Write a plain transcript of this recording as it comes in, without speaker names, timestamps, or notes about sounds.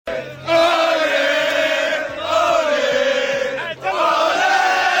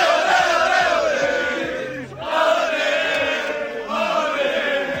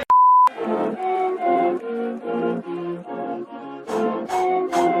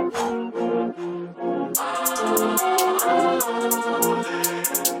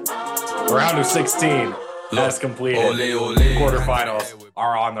The round of 16 has completed. Quarterfinals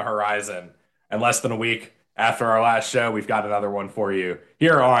are on the horizon. And less than a week after our last show, we've got another one for you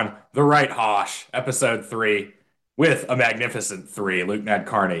here on The Right Haash, episode 3, with a magnificent 3, Luke Ned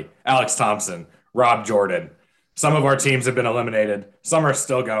Carney, Alex Thompson, Rob Jordan. Some of our teams have been eliminated. Some are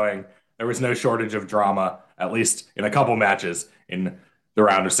still going. There was no shortage of drama, at least in a couple matches in the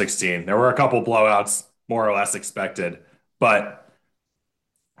round of 16. There were a couple blowouts, more or less expected, but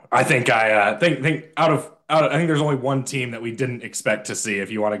I think think I think there's only one team that we didn't expect to see. If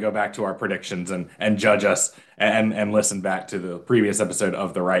you want to go back to our predictions and judge us and listen back to the previous episode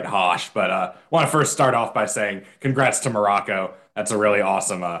of the Right Hosh, but want to first start off by saying congrats to Morocco. That's a really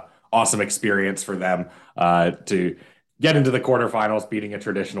awesome experience for them to get into the quarterfinals, beating a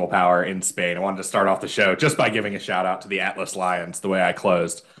traditional power in Spain. I wanted to start off the show just by giving a shout out to the Atlas Lions, the way I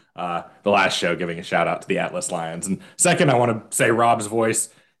closed the last show, giving a shout out to the Atlas Lions. And second, I want to say Rob's voice.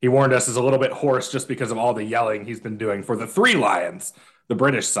 He warned us is a little bit hoarse just because of all the yelling he's been doing for the three Lions, the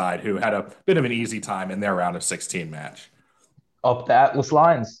British side, who had a bit of an easy time in their round of 16 match. Up the Atlas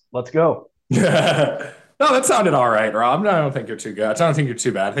Lions. Let's go. No, that sounded all right, Rob. No, I don't think you're too good. I don't think you're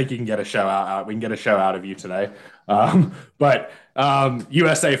too bad. I think you can get a show out. We can get a show out of you today. But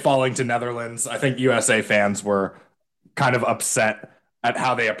USA falling to Netherlands. I think USA fans were kind of upset at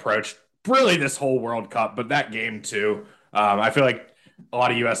how they approached really this whole World Cup, but that game too. I feel like a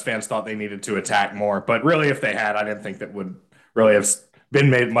lot of US fans thought they needed to attack more, but really, if they had, I didn't think that would really have been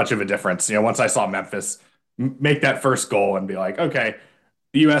made much of a difference. Once I saw Memphis make that first goal and be like, okay,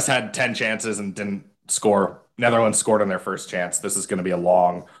 the US had 10 chances and didn't score. Netherlands scored on their first chance. This is going to be a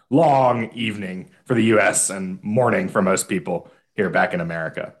long evening for the US and morning for most people here back in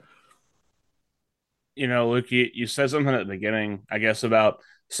America. Luke, you said something at the beginning, I guess, about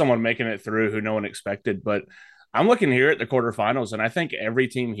someone making it through who no one expected. But I'm looking here at the quarterfinals, and I think every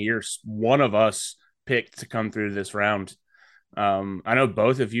team here, one of us picked to come through this round. I know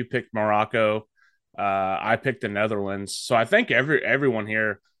both of you picked Morocco. I picked the Netherlands. So I think everyone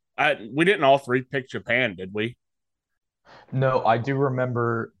here, we didn't all three pick Japan, did we? No, I do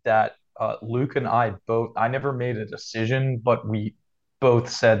remember that Luke and I both, I never made a decision, but we both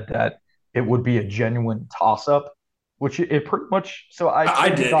said that it would be a genuine toss up, which it pretty much, so I'd I say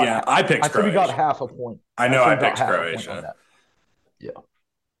we did, got, yeah. I picked I'd say we got Croatia. half a point. I I'd know say I we got picked half a point on Croatia. that. Yeah.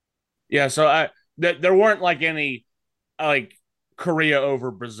 Yeah. So there weren't like any like Korea over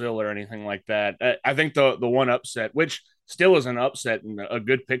Brazil or anything like that. I think the one upset, which still is an upset and a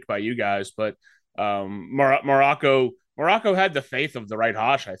good pick by you guys, but Morocco had the faith of the right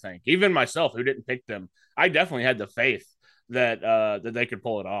Hosh. I think even myself, who didn't pick them, I definitely had the faith that they could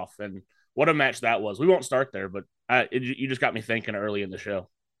pull it off. And what a match that was. We won't start there, but you just got me thinking early in the show.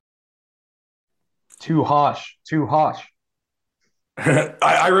 Too Hosh, too Hosh.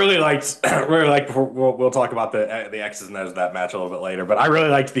 I really liked we'll talk about the X's and O's of that match a little bit later, but I really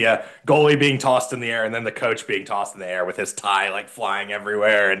liked the goalie being tossed in the air and then the coach being tossed in the air with his tie like flying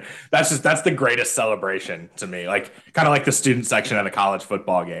everywhere, and that's the greatest celebration to me, like kind of like the student section at a college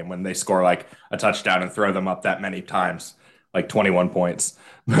football game when they score like a touchdown and throw them up that many times, like 21 points.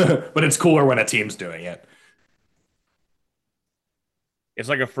 But it's cooler when a team's doing it. It's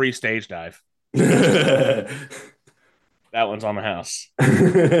like a free stage dive. That one's on the house.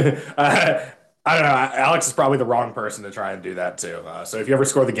 I don't know. Alex is probably the wrong person to try and do that too. So if you ever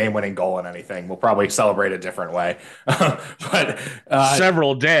score the game-winning goal in anything, we'll probably celebrate a different way. But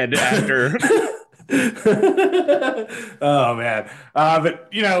several dead after. Oh man. But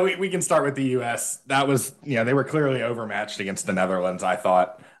we can start with the U.S. That was, they were clearly overmatched against the Netherlands, I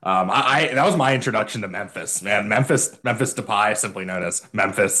thought. I that was my introduction to Memphis, man. Memphis Depay, simply known as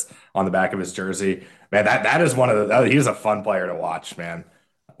Memphis on the back of his jersey. Man, that is one of the he's a fun player to watch, man.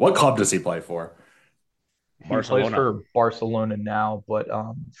 What club does he play for? He plays for Barcelona now, but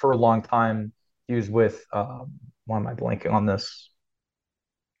for a long time he was with why am I blanking on this?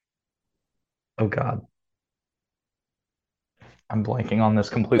 Oh God. I'm blanking on this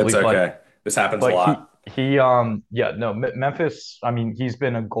completely, It's okay. This happens a but lot. he yeah, no, Memphis, I mean, he's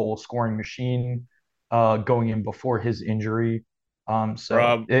been a goal scoring machine going in before his injury. So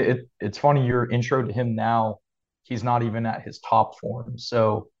Rob, it's funny your intro to him now, he's not even at his top form.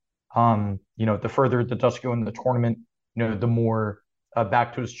 So the further the Dutch go in the tournament, the more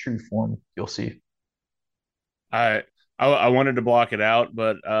back to his true form you'll see. I wanted to block it out,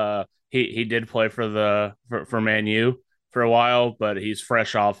 but he did play for Man U for a while, but he's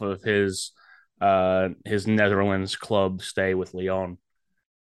fresh off of his Netherlands club stay with Lyon.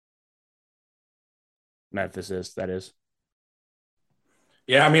 Memphis is that is.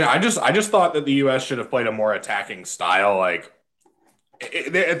 Yeah, I mean, I just thought that the U.S. should have played a more attacking style, like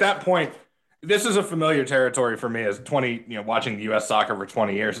At that point, this is a familiar territory for me as 20, watching U.S. soccer for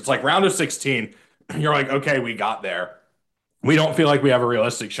 20 years. It's like round of 16, you're like, okay, we got there. We don't feel like we have a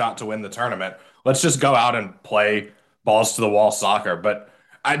realistic shot to win the tournament. Let's just go out and play balls to the wall soccer. But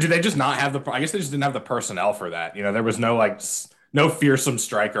do they just not have I guess they just didn't have the personnel for that. There was no no fearsome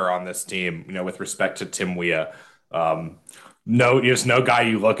striker on this team, with respect to Tim Weah. No, just no guy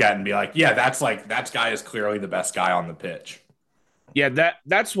you look at and be like, yeah, that guy is clearly the best guy on the pitch. Yeah,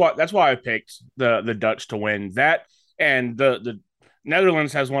 that's why I picked the Dutch to win. That and the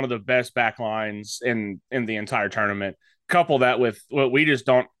Netherlands has one of the best back lines in the entire tournament. Couple that with what we just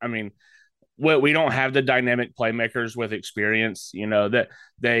don't. I mean, we don't have the dynamic playmakers with experience. That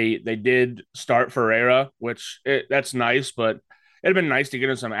they did start Ferreira, that's nice, but it'd been nice to get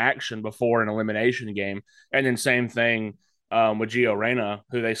in some action before an elimination game. And then same thing with Gio Reyna,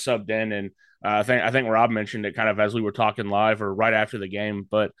 who they subbed in, and I think Rob mentioned it kind of as we were talking live or right after the game,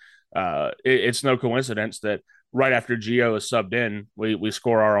 but it's no coincidence that right after Gio is subbed in, we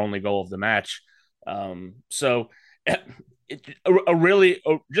score our only goal of the match. So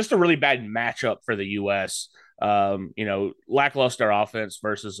just a really bad matchup for the U.S. Lackluster offense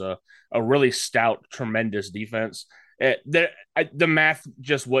versus a really stout, tremendous defense. The math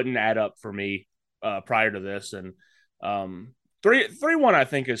just wouldn't add up for me prior to this, and 3-1 I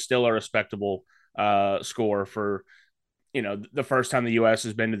think is still a respectable score for the first time the U.S.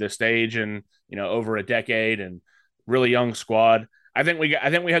 has been to this stage in over a decade, and really young squad. I think we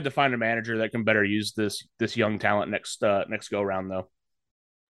have to find a manager that can better use this young talent next go round though.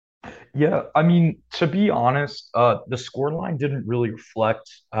 Yeah, I mean, to be honest, the scoreline didn't really reflect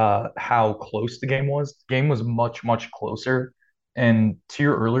how close the game was. The game was much, much closer. And to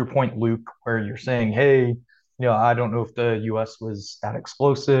your earlier point, Luke, where you're saying, hey, I don't know if the US was that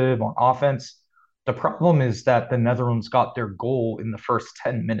explosive on offense. The problem is that the Netherlands got their goal in the first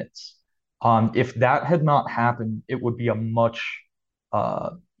 10 minutes. If that had not happened, it would be a much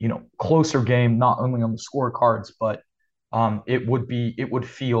closer game, not only on the scorecards, but it would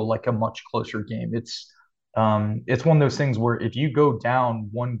feel like a much closer game. It's one of those things where if you go down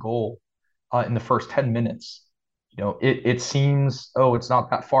one goal in the first 10 minutes, it seems, oh, it's not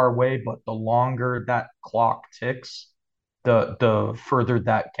that far away, but the longer that clock ticks, the further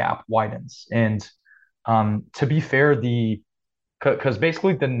that gap widens. And to be fair, because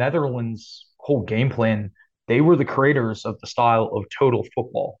basically the Netherlands' whole game plan, they were the creators of the style of total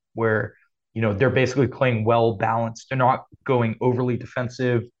football, where they're basically playing well balanced. They're not going overly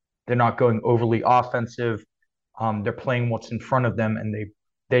defensive. They're not going overly offensive. They're playing what's in front of them, and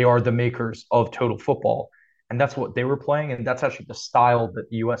they are the makers of total football, and that's what they were playing, and that's actually the style that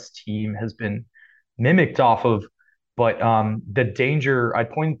the U.S. team has been mimicked off of. But the danger, I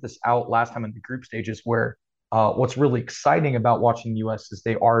pointed this out last time in the group stages, where what's really exciting about watching the U.S. is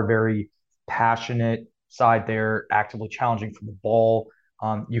they are very passionate side. They're actively challenging for the ball.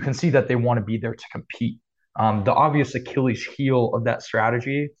 You can see that they want to be there to compete. The obvious Achilles heel of that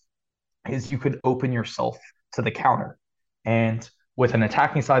strategy is you could open yourself to the counter. And with an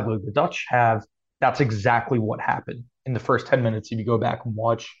attacking side like the Dutch have, that's exactly what happened in the first 10 minutes. If you go back and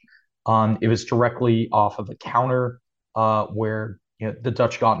watch, it was directly off of a counter where the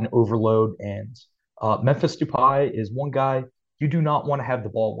Dutch got an overload. And Memphis Depay is one guy you do not want to have the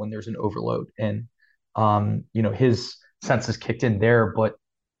ball when there's an overload. And, his senses kicked in there. But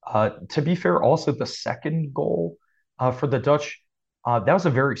to be fair, also the second goal for the Dutch, that was a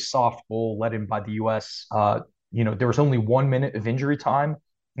very soft goal let in by the U.S. There was only 1 minute of injury time,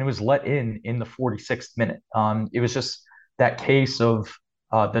 and it was let in the 46th minute. It was just that case of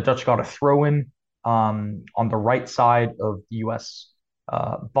the Dutch got a throw in on the right side of the U.S.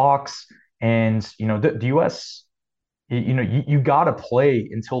 Box, and the U.S. You got to play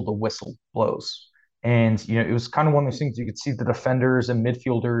until the whistle blows. And it was kind of one of those things you could see the defenders and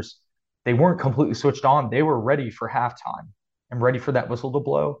midfielders, they weren't completely switched on. They were ready for halftime and ready for that whistle to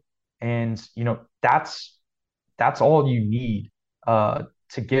blow. And that's all you need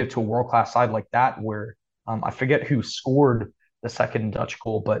to give to a world class side like that. Where I forget who scored the second Dutch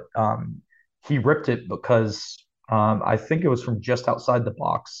goal, but he ripped it because I think it was from just outside the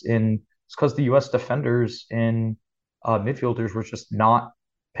box. And it's because the U.S. defenders and midfielders were just not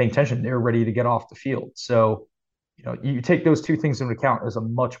paying attention. They were ready to get off the field. So, you take those two things into account as a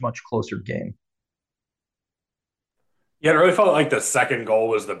much, much closer game. Yeah, it really felt like the second goal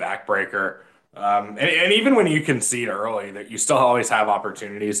was the backbreaker. And even when you concede early, that you still always have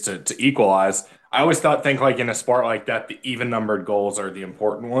opportunities to equalize. I always think like in a sport like that, the even numbered goals are the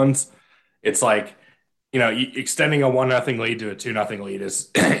important ones. It's like extending a 1-0 lead to a 2-0 lead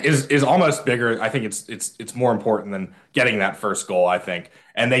is almost bigger. I think it's more important than getting that first goal, I think.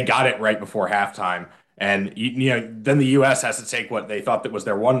 And they got it right before halftime. And then the US has to take what they thought that was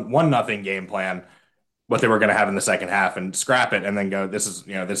their 1-0 game plan, what they were going to have in the second half, and scrap it and then go, this is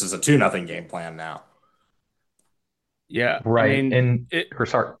a 2-0 game plan now. Yeah, I Right. mean, And or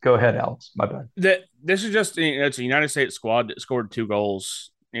sorry, go ahead, Alex. My bad. this is just it's a United States squad that scored 2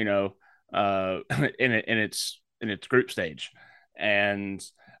 goals, in its group stage, and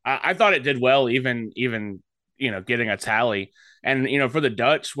I thought it did well, even getting a tally. And for the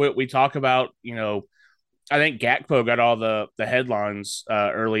Dutch, we talk about, I think Gakpo got all the headlines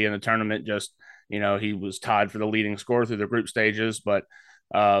early in the tournament. Just he was tied for the leading scorer through the group stages, but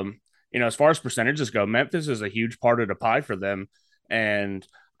as far as percentages go, Memphis is a huge part of the pie for them, and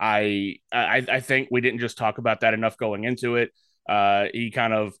I think we didn't just talk about that enough going into it. He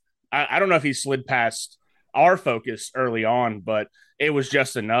kind of I don't know if he slid past our focus early on, but it was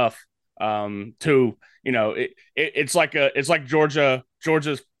just enough to it's like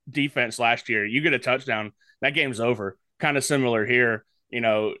Georgia's defense last year. You get a touchdown, that game's over. Kind of similar here.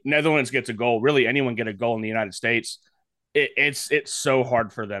 Netherlands gets a goal. Really, anyone get a goal in the United States, it's so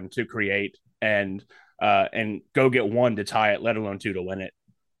hard for them to create and go get one to tie it, let alone two to win it.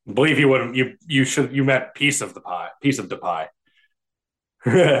 I believe you meant piece of the pie.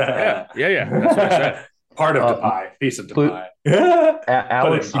 Yeah. That's what I said. Part of the pie, piece of the pie.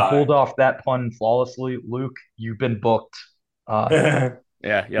 Alex, you pulled off that pun flawlessly. Luke, you've been booked. Yeah,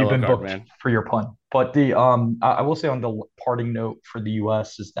 you've been card, booked man. for your pun. But I will say on the parting note for the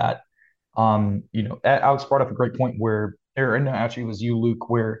U.S. is that Alex brought up a great point where, and actually it was you, Luke,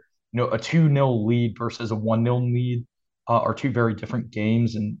 where a 2-0 lead versus a 1-0 lead are two very different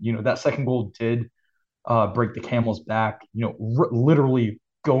games, and that second goal did break the camel's back. Literally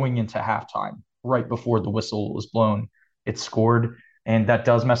going into halftime, right before the whistle was blown, it scored, and that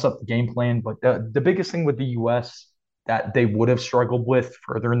does mess up the game plan. But the biggest thing with the U.S. that they would have struggled with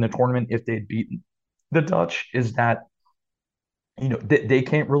further in the tournament if they had beaten the Dutch is that they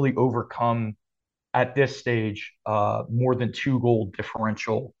can't really overcome at this stage more than 2 goal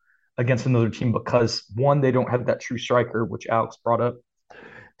differential against another team because one, they don't have that true striker, which Alex brought up.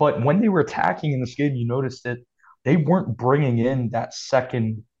 But when they were attacking in this game, you noticed that they weren't bringing in that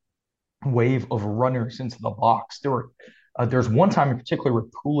second wave of runners into the box. There's one time in particular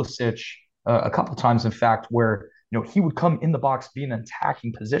with Pulisic, a couple times in fact, where he would come in the box, be in an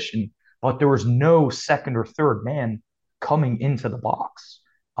attacking position, but there was no second or third man coming into the box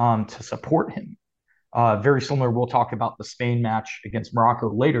to support him. Very similar. We'll talk about the Spain match against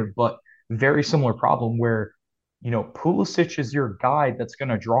Morocco later, but very similar problem where Pulisic is your guy that's going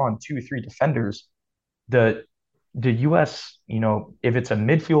to draw on 2 or 3 defenders. The U.S., if it's a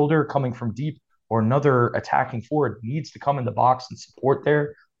midfielder coming from deep or another attacking forward, needs to come in the box and support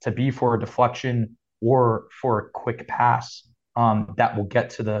there to be for a deflection or for a quick pass that will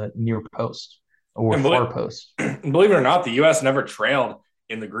get to the near post or far post. Believe it or not, the U.S. never trailed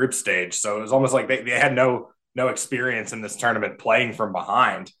in the group stage, so it was almost like they had no experience in this tournament playing from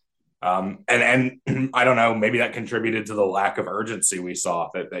behind. And I don't know, maybe that contributed to the lack of urgency we saw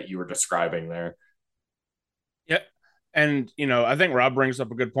that you were describing there. Yeah. And, I think Rob brings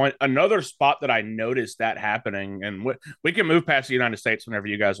up a good point. Another spot that I noticed that happening, and we can move past the United States whenever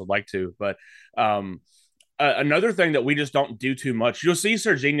you guys would like to, but another thing that we just don't do too much, you'll see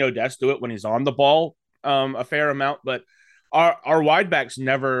Serginho Dest do it when he's on the ball a fair amount, but our wide backs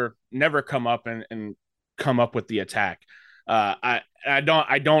never come up and come up with the attack. I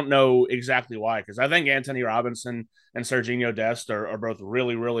don't know exactly why, because I think Anthony Robinson and Serginho Dest are both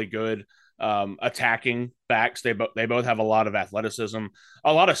really, really good attacking backs. They both have a lot of athleticism,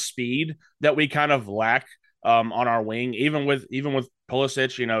 a lot of speed that we kind of lack on our wing. Even with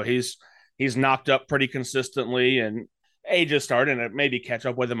Pulisic, he's knocked up pretty consistently, and age is starting to maybe catch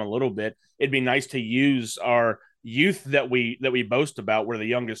up with him a little bit. It'd be nice to use our youth that we boast about. We're the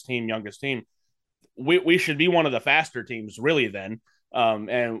youngest team. We should be one of the faster teams, really, then.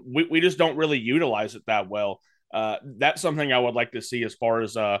 And we just don't really utilize it that well. That's something I would like to see as far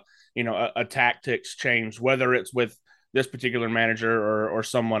as a tactics change, whether it's with this particular manager or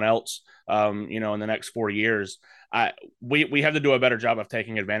someone else. In the next 4 years, we have to do a better job of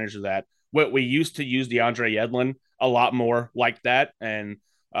taking advantage of that. We used to use DeAndre Yedlin a lot more like that, and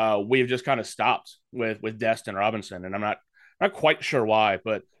we've just kind of stopped with Dest and Robinson, and I'm not quite sure why,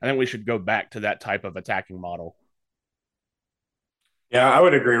 but I think we should go back to that type of attacking model. Yeah, I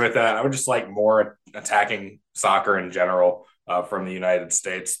would agree with that. I would just like more attacking soccer in general from the United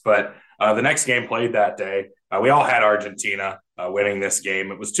States. But the next game played that day, we all had Argentina winning this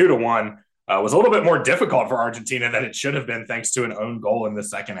game. It was 2-1. was a little bit more difficult for Argentina than it should have been, thanks to an own goal in the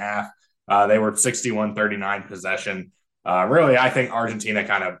second half. They were 61-39 possession. Really, I think Argentina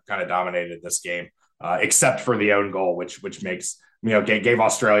kind of dominated this game, except for the own goal, which makes gave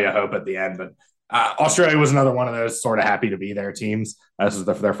Australia hope at the end. But Australia was another one of those sort of happy to be there teams. This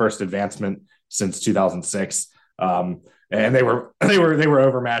was their first advancement since 2006, and they were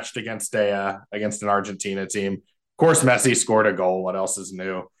overmatched against an Argentina team. Of course, Messi scored a goal. What else is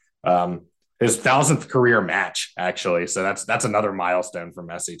new? His 1,000th career match, actually. So that's another milestone for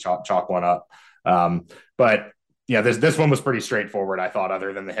Messi. Chalk one up. But yeah, this one was pretty straightforward, I thought,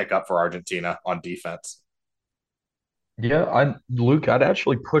 other than the hiccup for Argentina on defense. Yeah, Luke, I'd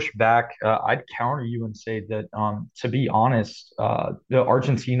actually push back. I'd counter you and say that, to be honest, the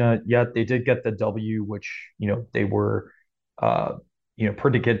Argentina, yeah, they did get the W, which they were, uh,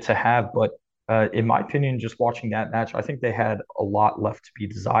 pretty good to have. But in my opinion, just watching that match, I think they had a lot left to be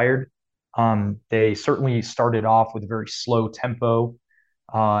desired. They certainly started off with a very slow tempo,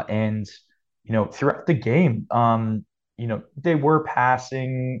 and throughout the game, they were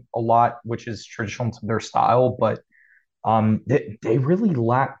passing a lot, which is traditional to their style, but they really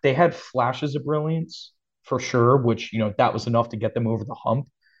lacked. They had flashes of brilliance for sure, which that was enough to get them over the hump.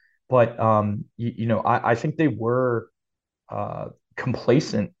 But I think they were uh,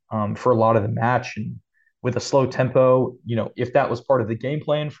 complacent for a lot of the match, and with a slow tempo, if that was part of the game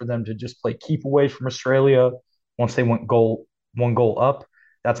plan for them to just play keep away from Australia once they went one goal up,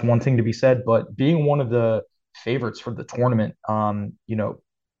 that's one thing to be said. But being one of the favorites for the tournament,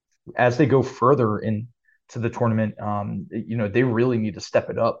 as they go further into the tournament, they really need to step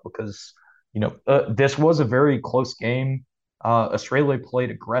it up because, this was a very close game. Australia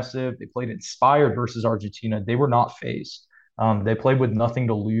played aggressive. They played inspired versus Argentina. They were not phased. They played with nothing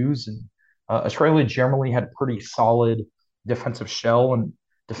to lose. And Australia generally had a pretty solid defensive shell and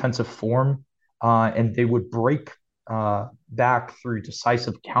defensive form. And they would break back through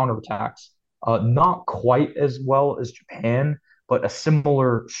decisive counterattacks. Not quite as well as Japan, but a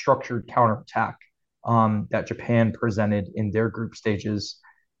similar structured counterattack that Japan presented in their group stages.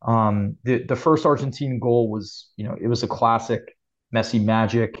 The first Argentine goal was, it was a classic Messi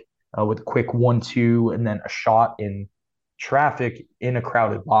magic with a quick 1-2 and then a shot in traffic in a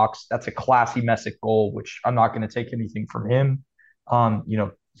crowded box. That's a classy Messi goal, which I'm not going to take anything from him.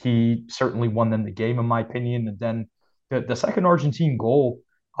 He certainly won them the game, in my opinion. And then the second Argentine goal,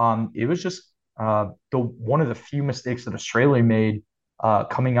 it was just the one of the few mistakes that Australia made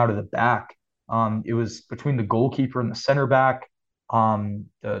coming out of the back. It was between the goalkeeper and the center back.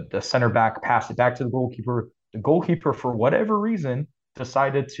 The center back passed it back to the goalkeeper. The goalkeeper, for whatever reason,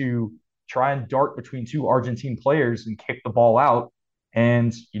 decided to try and dart between two Argentine players and kick the ball out.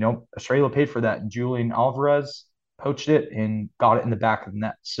 And, Australia paid for that. And Julian Alvarez poached it and got it in the back of the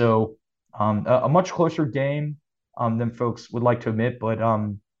net. So a much closer game than folks would like to admit. But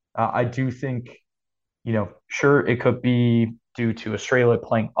I do think, sure, it could be due to Australia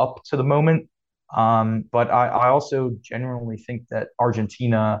playing up to the moment. But I also genuinely think that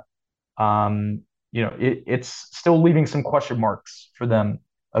Argentina, it's still leaving some question marks for them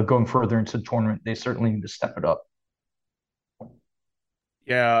going further into the tournament. They certainly need to step it up.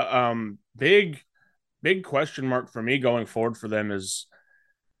 Yeah, big question mark for me going forward for them is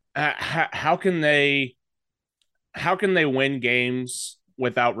how can they win games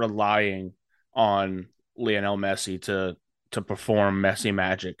without relying on Lionel Messi to perform Messi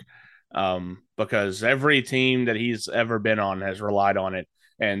magic? Because every team that he's ever been on has relied on it,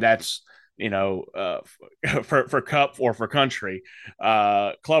 and that's for cup or for country,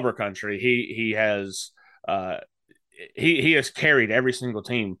 club or country, he has he has carried every single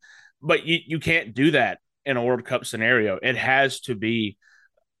team. But you can't do that in a World Cup scenario. It has to be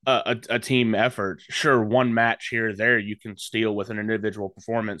a team effort. Sure, one match here or there you can steal with an individual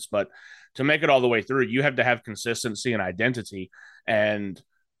performance, but to make it all the way through, you have to have consistency and identity. And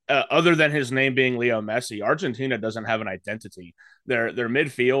other than his name being Leo Messi, Argentina doesn't have an identity. Their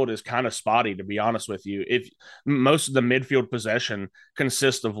midfield is kind of spotty, to be honest with you. If most of the midfield possession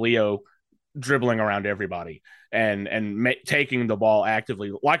consists of Leo dribbling around everybody and taking the ball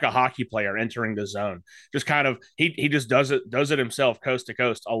actively like a hockey player entering the zone, just kind of he just does it himself coast to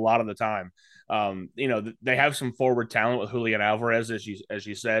coast a lot of the time. They have some forward talent with Julian Alvarez, as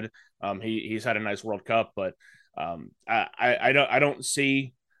you said. He's had a nice World Cup, but I don't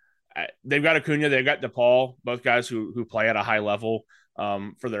see. They've got Acuna, they've got DePaul, both guys who play at a high level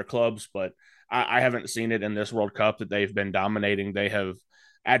for their clubs, but I haven't seen it in this World Cup that they've been dominating. They have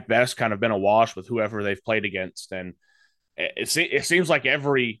at best kind of been a wash with whoever they've played against. And it seems like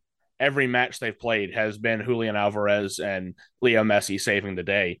every match they've played has been Julian Alvarez and Leo Messi saving the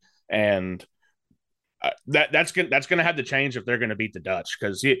day. and that's going to have to change if they're going to beat the Dutch,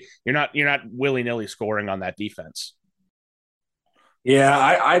 because you're not willy nilly scoring on that defense.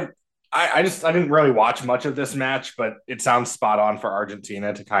 Yeah, I didn't really watch much of this match, but it sounds spot on for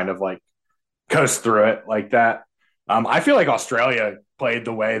Argentina to kind of like coast through it like that. I feel like Australia played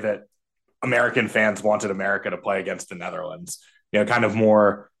the way that American fans wanted America to play against the Netherlands. Kind of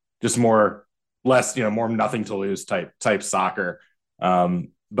less, more nothing to lose type soccer.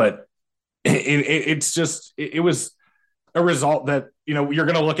 But it was a result that you're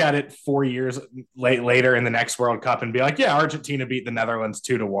going to look at it 4 years later in the next World Cup and be like, yeah, Argentina beat the Netherlands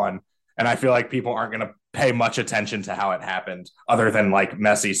 2-1, and I feel like people aren't going to pay much attention to how it happened, other than like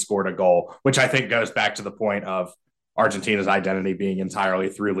Messi scored a goal, which I think goes back to the point of Argentina's identity being entirely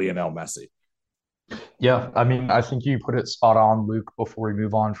through Lionel Messi. Yeah, I mean, I think you put it spot on, Luke, before we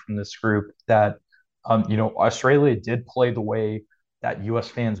move on from this group, that Australia did play the way that US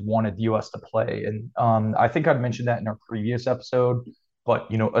fans wanted the US to play. And I think I'd mentioned that in our previous episode,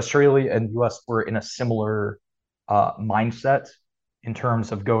 but Australia and US were in a similar mindset in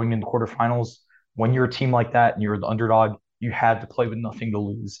terms of going into quarterfinals. When you're a team like that and you're the underdog, you had to play with nothing to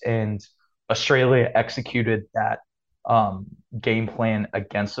lose. And Australia executed that um, game plan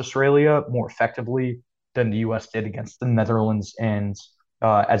against Australia more effectively than the U.S. did against the Netherlands. And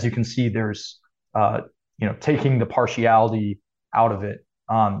as you can see, there's taking the partiality out of it.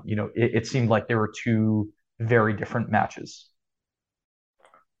 It seemed like there were two very different matches.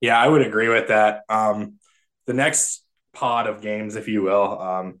 Yeah, I would agree with that. The next pod of games, if you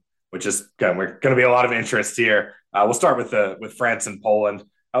will, which is again, we're going to be a lot of interest here. We'll start with France and Poland.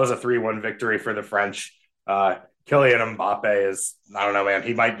 That was a 3-1 victory for the French. Kylian Mbappe is, I don't know, man.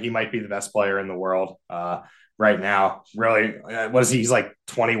 He might be the best player in the world right now. Really, what is he? He's like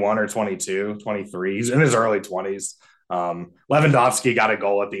 21 or 22, 23. He's in his early 20s. Lewandowski got a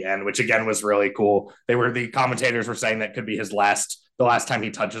goal at the end, which again was really cool. The commentators were saying that could be the last time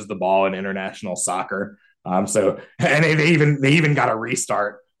he touches the ball in international soccer. And they even got a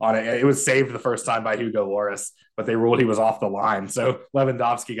restart on it. It was saved the first time by Hugo Lloris, but they ruled he was off the line. So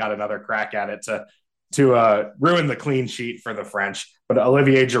Lewandowski got another crack at it to ruin the clean sheet for the French. But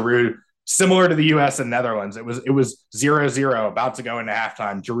Olivier Giroud, similar to the U.S. and Netherlands, it was 0-0 about to go into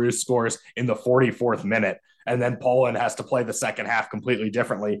halftime. Giroud scores in the 44th minute, and then Poland has to play the second half completely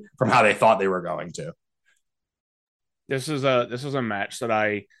differently from how they thought they were going to. This is a match that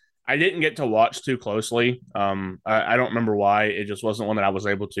I didn't get to watch too closely. I don't remember why. It just wasn't one that I was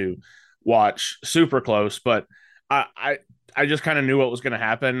able to watch super close, but I just kind of knew what was going to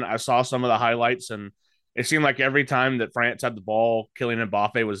happen. I saw some of the highlights, and it seemed like every time that France had the ball, Kylian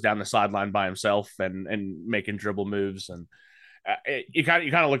Mbappe was down the sideline by himself and making dribble moves. And you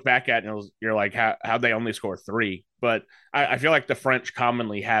kind of look back at it and you're like, how they only score 3? But I feel like the French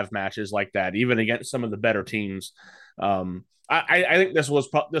commonly have matches like that, even against some of the better teams. I think this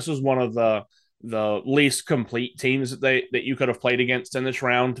was one of the least complete teams that you could have played against in this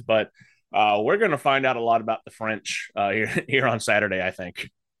round. But we're going to find out a lot about the French here on Saturday, I think.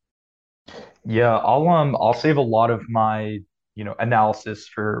 Yeah, I'll save a lot of my analysis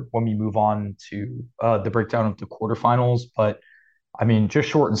for when we move on to the breakdown of the quarterfinals. But I mean, just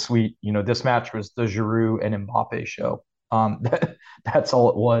short and sweet, this match was the Giroud and Mbappe show. That's all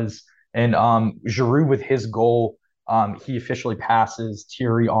it was. And Giroud with his goal, he officially passes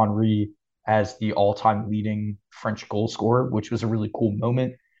Thierry Henry as the all-time leading French goal scorer, which was a really cool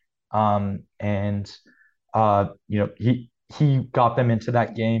moment. And he got them into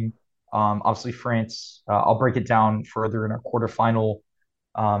that game. Obviously, France. I'll break it down further in our quarterfinal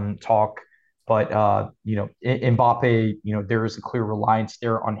talk. But Mbappe, there is a clear reliance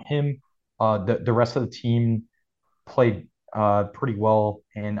there on him. The rest of the team played pretty well,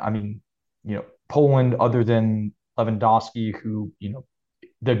 and I mean, Poland, other than Lewandowski, who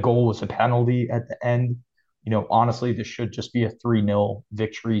the goal was a penalty at the end. Honestly, this should just be a 3-0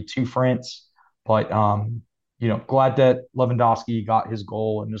 victory to France. But glad that Lewandowski got his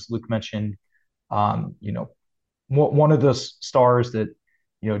goal, and as Luke mentioned, one of the stars that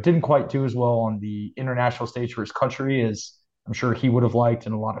didn't quite do as well on the international stage for his country as I'm sure he would have liked,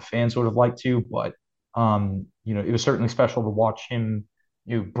 and a lot of fans would have liked to. But it was certainly special to watch him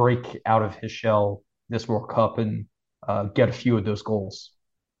break out of his shell this World Cup and get a few of those goals.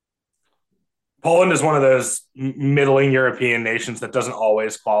 Poland is one of those middling European nations that doesn't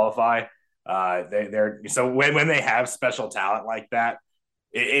always qualify. They're so when they have special talent like that,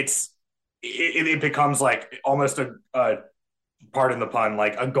 it becomes like almost a pardon the pun,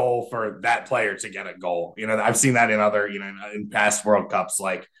 like a goal for that player to get a goal. I've seen that in other in past World Cups,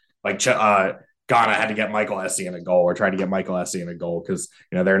 like Ghana had to get Michael Essien in a goal or tried to get Michael Essien in a goal because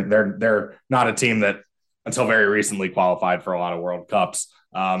they're not a team that until very recently qualified for a lot of World Cups.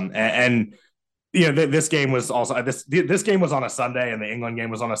 And this game was also this game was on a Sunday, and the England game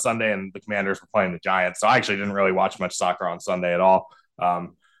was on a Sunday, and the Commanders were playing the Giants. So I actually didn't really watch much soccer on Sunday at all.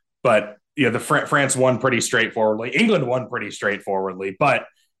 But France won pretty straightforwardly. England won pretty straightforwardly. But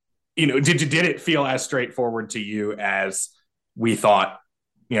did it feel as straightforward to you as we thought?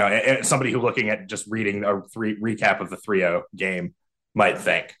 Somebody who looking at just reading a recap of the 3-0 game might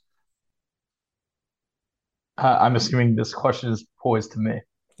think. I'm assuming this question is posed to me.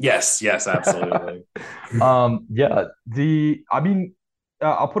 Yes, absolutely. Yeah,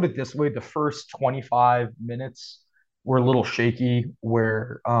 I'll put it this way: the first 25 minutes were a little shaky,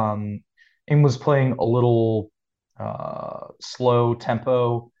 where England was playing a little slow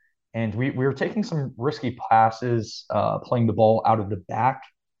tempo, and we were taking some risky passes, playing the ball out of the back.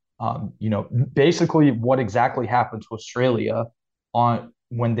 Basically what exactly happened to Australia on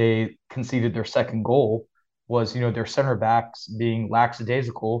when they conceded their second goal was, their center backs being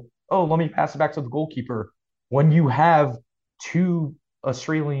lackadaisical. Oh, let me pass it back to the goalkeeper. When you have two two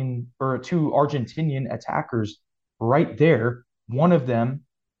Argentinian attackers right there, one of them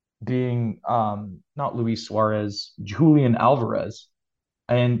being not Luis Suarez, Julian Alvarez,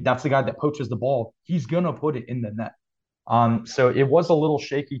 and that's the guy that poaches the ball. He's gonna put it in the net. So it was a little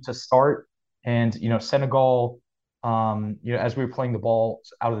shaky to start, and Senegal, as we were playing the ball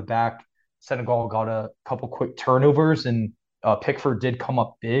out of the back, Senegal got a couple quick turnovers, and Pickford did come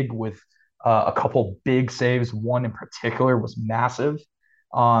up big with a couple big saves. One in particular was massive,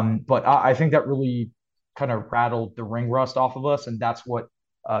 but I think that really kind of rattled the ring rust off of us, and that's what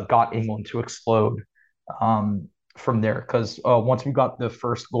got England to explode from there. Because once we got the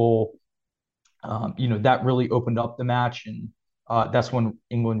first goal, that really opened up the match, and that's when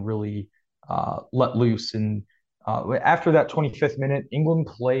England really let loose. And after that 25th minute, England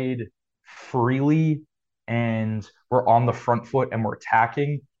played freely and were on the front foot and were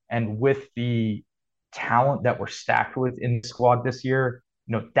attacking. And with the talent that we're stacked with in the squad this year,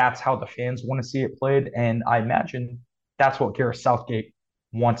 that's how the fans want to see it played. And I imagine that's what Gareth Southgate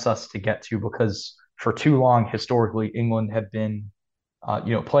wants us to get to, because for too long, historically, England had been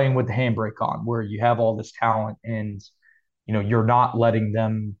playing with the handbrake on, where you have all this talent and, you're not letting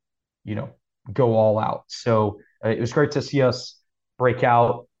them, go all out. So it was great to see us break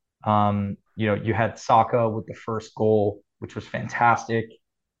out. You had Saka with the first goal, which was fantastic.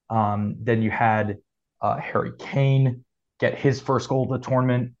 Then you had Harry Kane get his first goal of the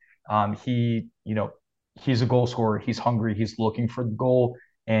tournament. He's a goal scorer. He's hungry. He's looking for the goal.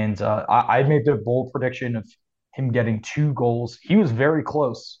 And I made the bold prediction of him getting 2 goals. He was very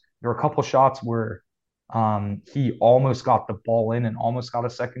close. There were a couple shots where he almost got the ball in and almost got a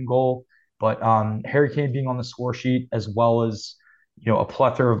second goal. But Harry Kane being on the score sheet, as well as a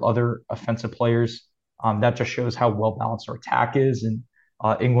plethora of other offensive players, that just shows how well balanced our attack is. And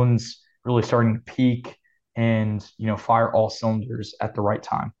England's really starting to peak and fire all cylinders at the right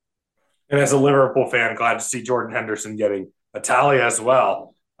time. And as a Liverpool fan, glad to see Jordan Henderson getting a tally as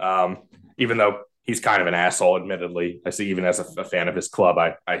well. Even though he's kind of an asshole, admittedly. I see, even as a fan of his club,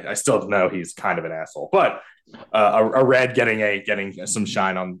 I still know he's kind of an asshole. But a red getting some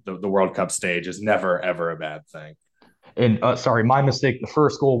shine on the World Cup stage is never, ever a bad thing. And sorry, my mistake. The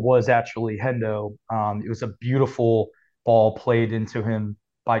first goal was actually Hendo. It was a beautiful ball played into him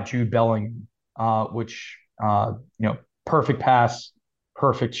by Jude Bellingham, which, perfect pass,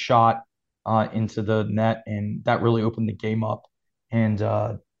 perfect shot into the net. And that really opened the game up. And,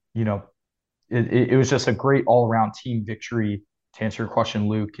 it was just a great all-around team victory, to answer your question,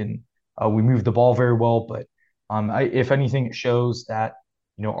 Luke. And we moved the ball very well. But if anything, it shows that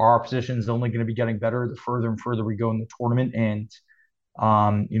our opposition is only going to be getting better the further and further we go in the tournament. And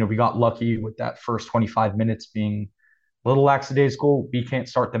we got lucky with that first 25 minutes being a little lackadaisical. We can't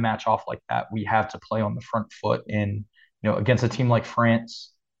start the match off like that. We have to play on the front foot. And against a team like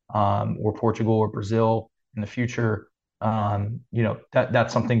France or Portugal or Brazil in the future,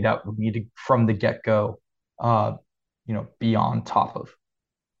 that's something that we need to, from the get-go, be on top of.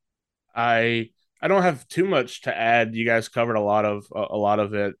 I don't have too much to add. You guys covered a lot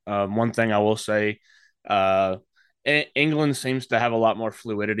of it. One thing I will say, England seems to have a lot more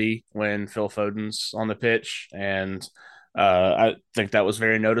fluidity when Phil Foden's on the pitch, and I think that was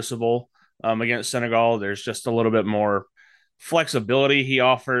very noticeable against Senegal. There's just a little bit more flexibility he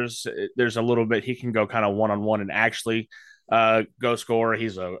offers. There's a little bit he can go kind of one-on-one and actually go score.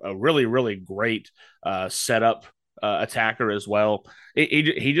 He's a really, really great setup attacker as well.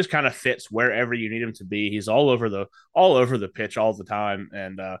 He just kind of fits wherever you need him to be. He's all over the pitch all the time,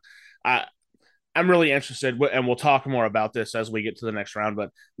 and I'm really interested, and we'll talk more about this as we get to the next round,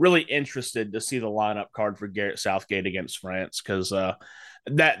 but really interested to see the lineup card for Garrett Southgate against France, because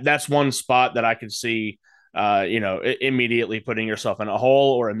that's one spot that I could see, immediately putting yourself in a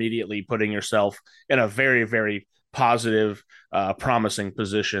hole or immediately putting yourself in a very, very positive, promising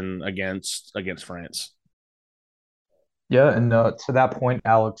position against France. Yeah, and to that point,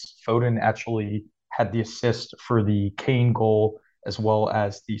 Alex, Foden actually had the assist for the Kane goal as well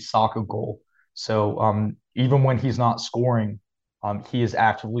as the Saka goal. So even when he's not scoring, he is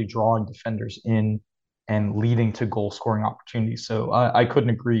actively drawing defenders in and leading to goal scoring opportunities. So I couldn't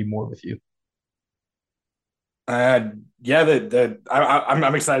agree more with you. Yeah,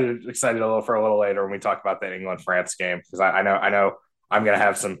 I'm excited a little for a little later when we talk about the England France game, because I know I'm gonna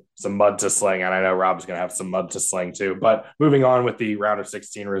have some mud to sling, and I know Rob's gonna have some mud to sling too. But moving on with the round of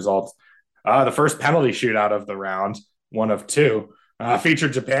 16 results, the first penalty shootout of the round, one of two,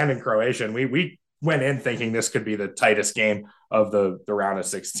 featured Japan and Croatia, and we went in thinking this could be the tightest game of the round of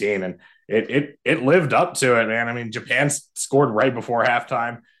 16, and it lived up to it, man. I mean, Japan scored right before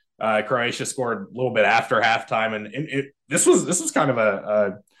halftime. Croatia scored a little bit after halftime, and this was kind of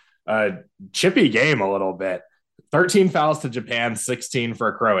a chippy game a little bit. 13 fouls to Japan, 16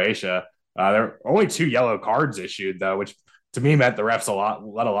 for Croatia. There were only 2 yellow cards issued, though, which to me meant the refs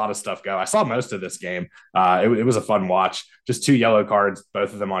let a lot of stuff go. I saw most of this game. It was a fun watch. Just 2 yellow cards,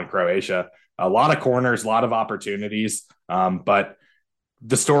 both of them on Croatia. A lot of corners, a lot of opportunities. But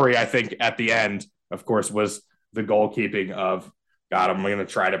the story, I think, at the end, of course, was the goalkeeping of, God, I'm going to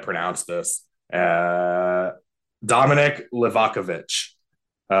try to pronounce this. Dominik Livakovic.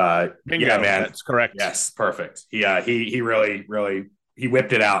 Bingo, yeah, man, that's correct. Yes, perfect. He really he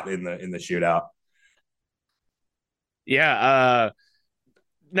whipped it out in the shootout. Yeah,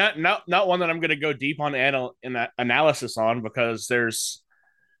 not one that I'm going to go deep on in that analysis on, because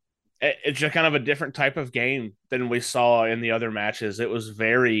it's just kind of a different type of game than we saw in the other matches. It was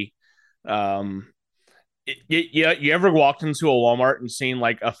very you ever walked into a Walmart and seen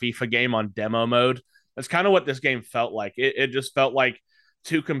like a FIFA game on demo mode? That's kind of what this game felt like. It just felt like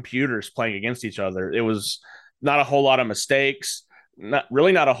two computers playing against each other. It was not a whole lot of mistakes, not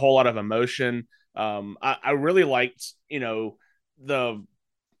a whole lot of emotion. I really liked, the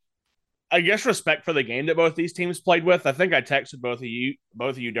I guess respect for the game that both these teams played with. I think I texted both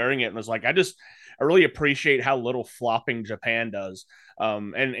of you during it and was like, I really appreciate how little flopping Japan does.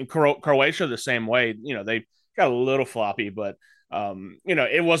 And Croatia the same way. They got a little floppy, but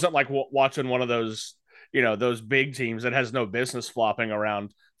it wasn't like watching one of those, those big teams that has no business flopping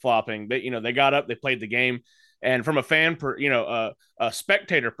around flopping. They got up, they played the game, and from a a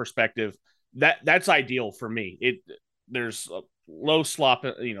spectator perspective, that's ideal for me. There's low slop,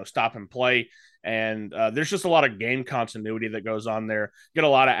 stop and play. And there's just a lot of game continuity that goes on there. Get a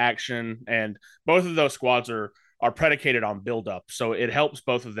lot of action, and both of those squads are predicated on build up. So it helps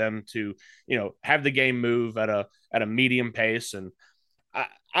both of them to have the game move at a medium pace. And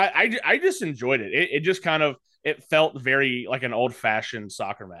I just enjoyed it. It just kind of it felt very like an old fashioned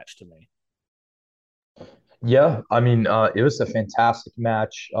soccer match to me. Yeah, I mean, it was a fantastic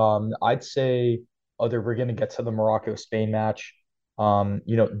match. I'd say, other we're going to get to the Morocco Spain match.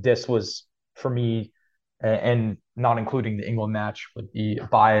 This was for me, and not including the England match with the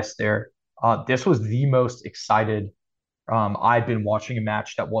bias there. This was the most excited I've been watching a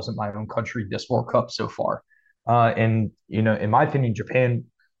match that wasn't my own country this World Cup so far. And in my opinion, Japan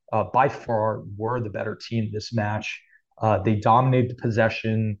by far were the better team this match. They dominated the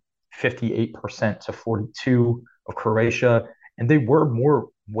possession 58% to 42 of Croatia, and they were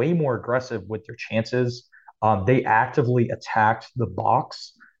way more aggressive with their chances. They actively attacked the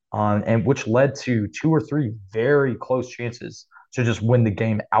box, and which led to 2 or 3 very close chances to just win the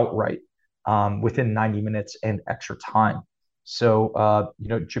game outright within 90 minutes and extra time. So,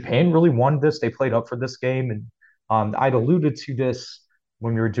 Japan really wanted this. They played up for this game. And I'd alluded to this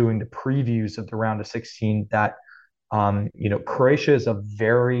when we were doing the previews of the round of 16 that, Croatia is a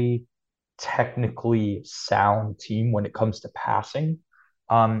very technically sound team when it comes to passing.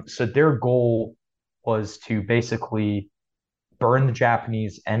 So their goal was to basically burn the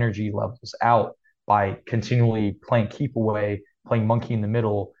Japanese energy levels out by continually playing keep away, playing monkey in the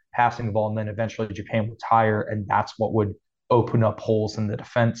middle, passing the ball, and then eventually Japan would tire, and that's what would open up holes in the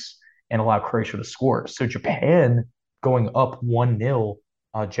defense and allow Croatia to score. So Japan going up 1-0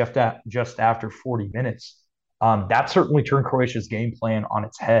 just after 40 minutes, that certainly turned Croatia's game plan on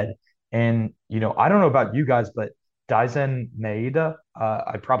its head. And, I don't know about you guys, but Daizen Maeda,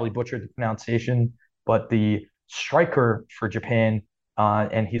 I probably butchered the pronunciation, but the striker for Japan,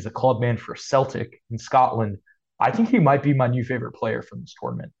 and he's a clubman for Celtic in Scotland. I think he might be my new favorite player from this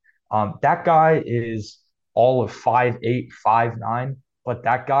tournament. That guy is all of 5'8", 5'9", but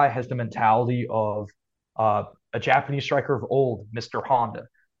that guy has the mentality of uh, a Japanese striker of old, Mr. Honda.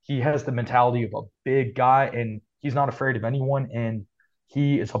 He has the mentality of a big guy, and he's not afraid of anyone. And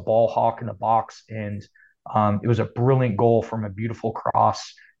he is a ball hawk in the box. And it was a brilliant goal from a beautiful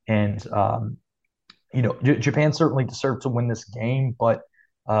cross. And Japan certainly deserved to win this game, but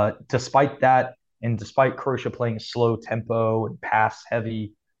despite that, and despite Croatia playing a slow tempo and pass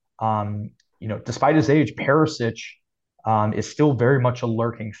heavy, despite his age, Perisic is still very much a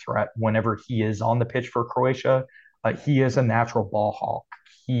lurking threat whenever he is on the pitch for Croatia. He is a natural ball hawk.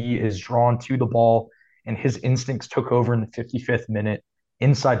 He is drawn to the ball, and his instincts took over in the 55th minute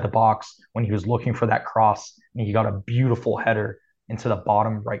inside the box when he was looking for that cross, and he got a beautiful header into the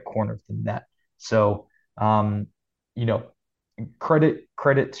bottom right corner of the net. So, um, you know, credit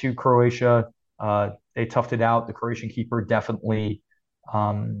to Croatia. They toughed it out. The Croatian keeper definitely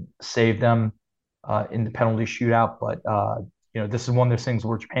saved them in the penalty shootout. But this is one of those things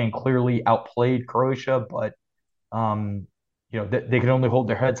where Japan clearly outplayed Croatia, but they can only hold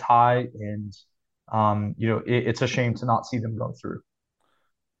their heads high, and it's a shame to not see them go through.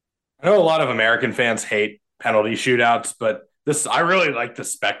 I know a lot of American fans hate penalty shootouts, but I really like the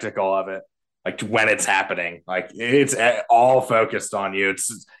spectacle of it. Like when it's happening, like it's all focused on you.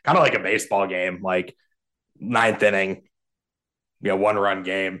 It's kind of like a baseball game, like ninth inning, 1-run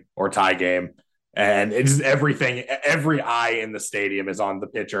game or tie game. And it's everything, every eye in the stadium is on the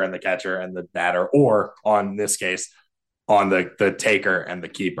pitcher and the catcher and the batter, or on this case, on the taker and the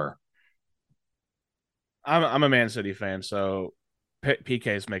keeper. I'm a Man City fan, so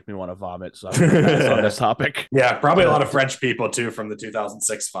PKs make me want to vomit. So I'm pass on this topic. Yeah, probably a lot of French people too from the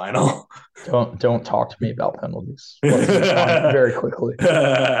 2006 final. Don't talk to me about penalties. Very quickly.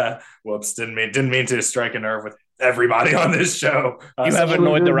 Whoops, didn't mean to strike a nerve with everybody on this show. You have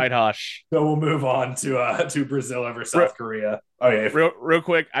annoyed the right Haash. So we'll move on to Brazil over South Korea. Oh yeah, real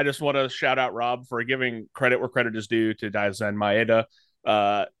quick, I just want to shout out Rob for giving credit where credit is due to Daisen Maeda.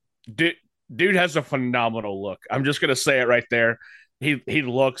 Dude has a phenomenal look. I'm just gonna say it right there. He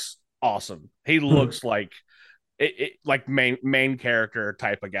looks awesome. He looks like like main character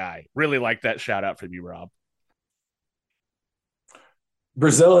type of guy. Really like that shout out from you, Rob.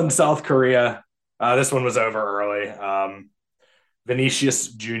 Brazil and South Korea. This one was over early. Vinicius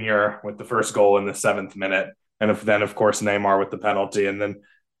Jr. with the first goal in the 7th minute, and then of course Neymar with the penalty, and then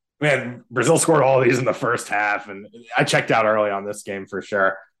man, Brazil scored all of these in the first half, and I checked out early on this game for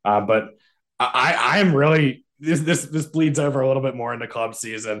sure. But I am really this bleeds over a little bit more into club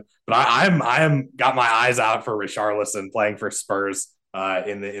season, but I am got my eyes out for Richarlison playing for Spurs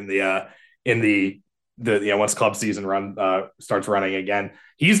in the once club season starts running again.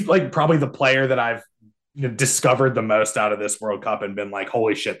 He's like probably the player that I've discovered the most out of this World Cup and been like,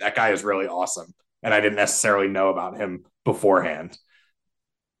 holy shit, that guy is really awesome, and I didn't necessarily know about him beforehand.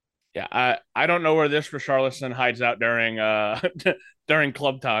 Yeah, I don't know where this Richarlison hides out during during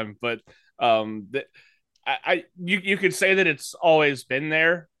club time, but you could say that it's always been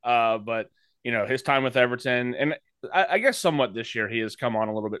there, but his time with Everton, and I guess somewhat this year he has come on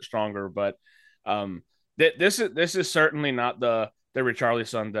a little bit stronger, but this is certainly not the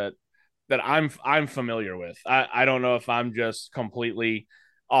Richarlison that I'm familiar with. I don't know if I'm just completely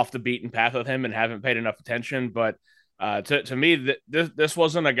off the beaten path with him and haven't paid enough attention, but to me, this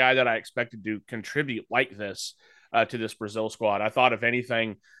wasn't a guy that I expected to contribute like this to this Brazil squad. I thought, if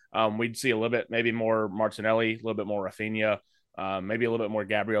anything, we'd see a little bit, maybe more Martinelli, a little bit more Rafinha, maybe a little bit more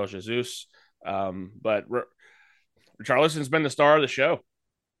Gabriel Jesus. But Richarlison's been the star of the show.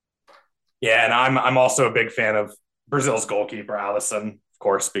 Yeah, and I'm also a big fan of Brazil's goalkeeper, Alisson, of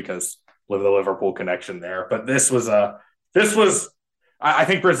course, because of the Liverpool connection there. But I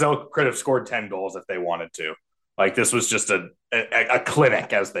think Brazil could have scored 10 goals if they wanted to. Like, this was just a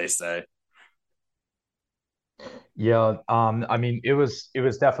clinic, as they say. Yeah, I mean, it was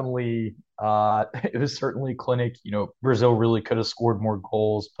definitely it was certainly clinic. Brazil really could have scored more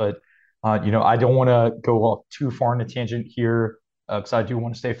goals, but I don't want to go off too far in a tangent here because I do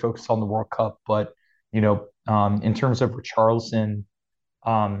want to stay focused on the World Cup. But in terms of Richarlison,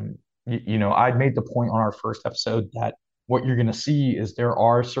 I'd made the point on our first episode that what you're going to see is there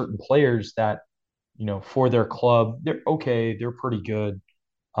are certain players that for their club, they're okay, they're pretty good.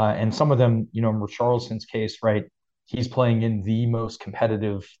 And some of them, in Richarlison's case, right, he's playing in the most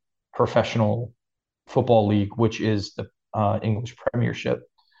competitive professional football league, which is the English Premiership.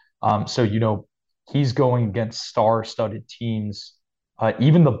 So, he's going against star-studded teams.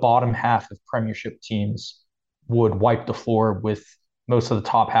 Even the bottom half of Premiership teams would wipe the floor with most of the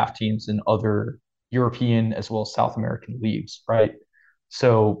top half teams in other European as well as South American leagues, right?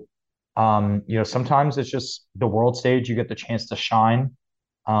 So Sometimes it's just the world stage. You get the chance to shine.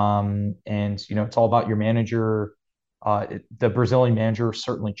 And it's all about your manager. The Brazilian manager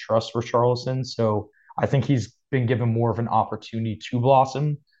certainly trusts Richarlison, so I think he's been given more of an opportunity to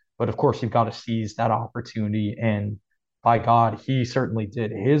blossom. But of course, you've got to seize that opportunity, and by God, he certainly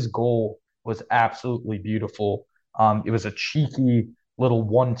did. His goal was absolutely beautiful. It was a cheeky little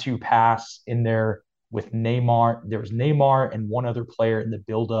 1-2 pass in there with Neymar. There was Neymar and one other player in the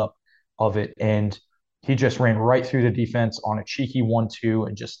buildup of it, and he just ran right through the defense on a cheeky 1-2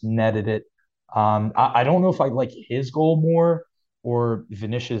 and just netted it. I don't know if I like his goal more or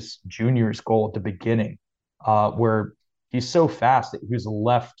Vinicius Jr.'s goal at the beginning, where he's so fast that he was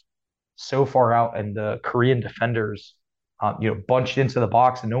left so far out, and the Korean defenders, bunched into the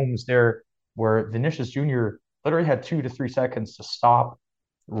box, and no one was there. Where Vinicius Jr. literally had 2 to 3 seconds to stop,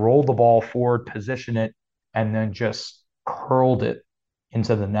 roll the ball forward, position it, and then just curled it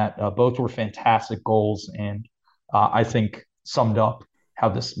into the net. Both were fantastic goals, and I think summed up how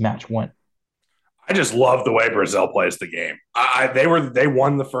this match went. I just love the way Brazil plays the game. They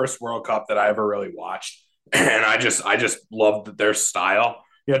won the first World Cup that I ever really watched, and I just loved their style.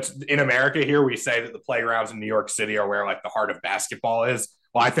 In America here we say that the playgrounds in New York City are where like the heart of basketball is.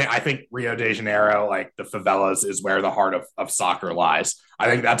 Well, I think Rio de Janeiro, like the favelas, is where the heart of soccer lies. I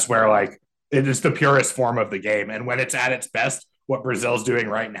think that's where like it is the purest form of the game, and when it's at its best, what Brazil's doing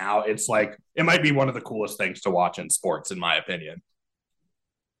right now, it's like it might be one of the coolest things to watch in sports, in my opinion.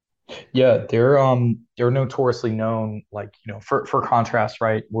 Yeah, they're notoriously known, like, for contrast,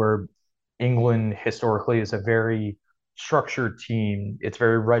 right? Where England historically is a very structured team. It's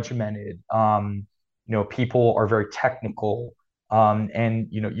very regimented. People are very technical. And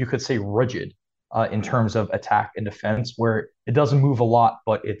you could say rigid in terms of attack and defense, where it doesn't move a lot,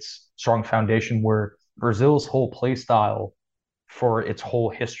 but it's strong foundation. Where Brazil's whole play style for its whole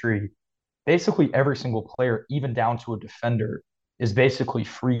history, basically every single player, even down to a defender, is basically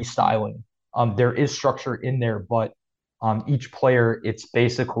freestyling. There is structure in there, but each player, it's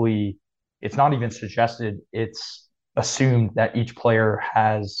not even suggested. It's assumed that each player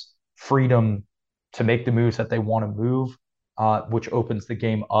has freedom to make the moves that they want to move, which opens the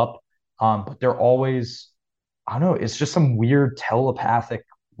game up. But they're always, I don't know, it's just some weird telepathic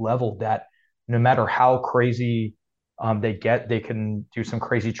level that no matter how crazy they get, they can do some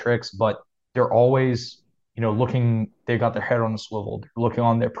crazy tricks, but they're always, looking, they got their head on a swivel, they're looking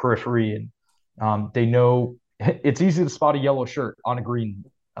on their periphery, and they know it's easy to spot a yellow shirt on a green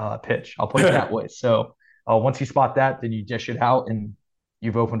pitch. I'll put it that way. So once you spot that, then you dish it out and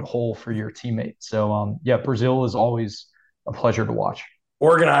you've opened a hole for your teammate. So yeah, Brazil is always a pleasure to watch.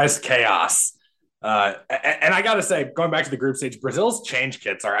 Organized chaos. And I gotta say, going back to the group stage, Brazil's change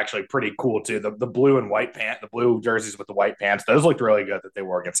kits are actually pretty cool too. The blue and white the blue jerseys with the white pants, those looked really good that they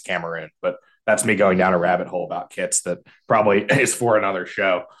wore against Cameroon. But that's me going down a rabbit hole about kits that probably is for another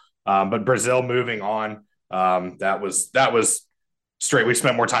show. But Brazil moving on, that was straight. We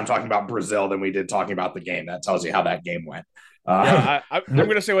spent more time talking about Brazil than we did talking about the game. That tells you how that game went. I'm going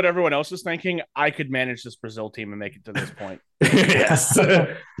to say what everyone else is thinking. I could manage this Brazil team and make it to this point. Yes,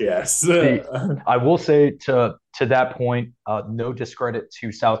 yes. I will say to that point, no discredit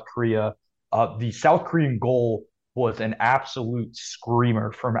to South Korea. The South Korean goal was an absolute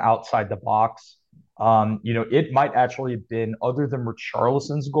screamer from outside the box. It might actually have been, other than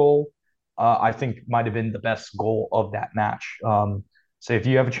Richarlison's goal, I think might have been the best goal of that match. So if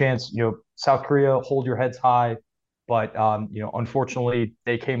you have a chance, South Korea, hold your heads high. But unfortunately,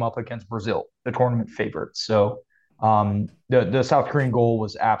 they came up against Brazil, the tournament favorite. So the South Korean goal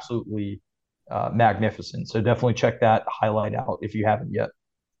was absolutely magnificent. So definitely check that highlight out if you haven't yet.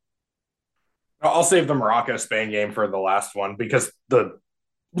 I'll save the Morocco Spain game for the last one because the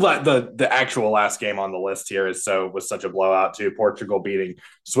actual last game on the list here was such a blowout too. Portugal beating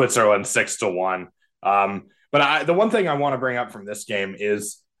Switzerland 6-1. But the one thing I want to bring up from this game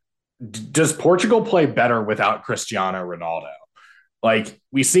is, does Portugal play better without Cristiano Ronaldo? Like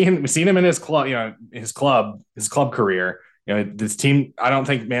we've seen him in his club, his club career. This team. I don't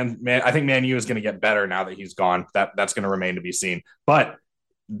think I think Man U is going to get better now that he's gone. That's going to remain to be seen. But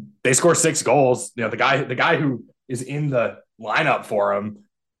they score 6 goals. The guy who is in the lineup for him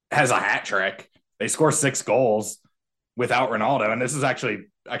has a hat trick. They score 6 goals without Ronaldo, and this is actually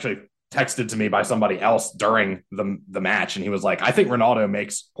texted to me by somebody else during the match, and he was like, "I think Ronaldo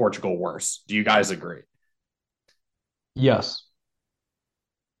makes Portugal worse." Do you guys agree? Yes.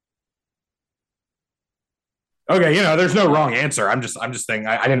 Okay, there's no wrong answer. I'm just thinking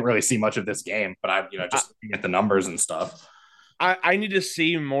I didn't really see much of this game, but just looking at the numbers and stuff. I need to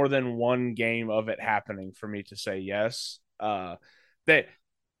see more than one game of it happening for me to say yes. That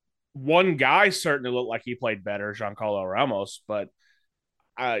one guy certainly looked like he played better, Giancarlo Ramos, but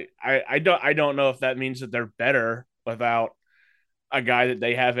I don't know if that means that they're better without a guy that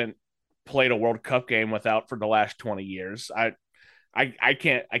they haven't played a World Cup game without for the last 20 years. I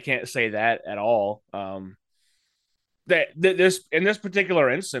can't say that at all. That this in this particular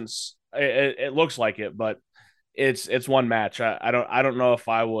instance, it looks like it, but it's one match. I don't know if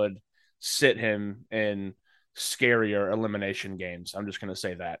I would sit him in scarier elimination games. I'm just gonna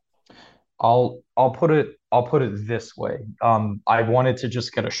say that. I'll put it this way. I wanted to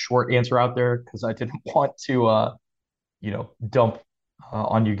just get a short answer out there because I didn't want to dump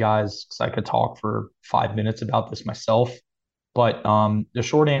on you guys because I could talk for 5 minutes about this myself. But the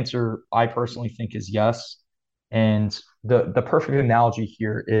short answer I personally think is yes. And the perfect analogy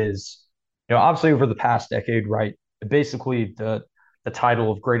here is, obviously over the past decade, right? Basically the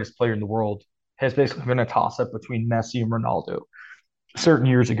title of greatest player in the world has basically been a toss up between Messi and Ronaldo. Certain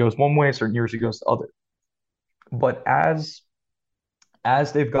years it goes one way, certain years it goes the other. But as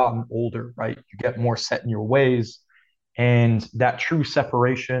they've gotten older, right, you get more set in your ways, and that true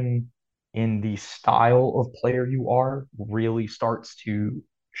separation in the style of player you are really starts to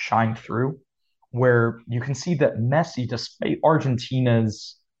shine through. Where you can see that Messi, despite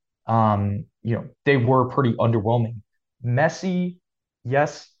Argentina's, they were pretty underwhelming. Messi,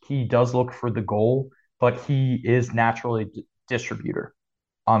 yes, he does look for the goal, but he is naturally a distributor.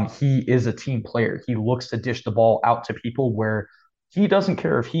 He is a team player. He looks to dish the ball out to people where he doesn't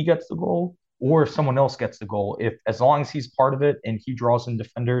care if he gets the goal or if someone else gets the goal. If as long as he's part of it and he draws in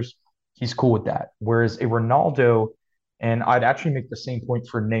defenders, he's cool with that. Whereas a Ronaldo, and I'd actually make the same point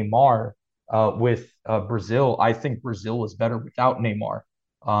for Neymar with Brazil. I think Brazil is better without Neymar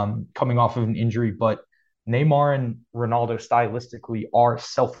coming off of an injury, but Neymar and Ronaldo stylistically are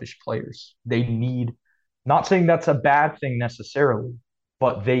selfish players. They need, not saying that's a bad thing necessarily,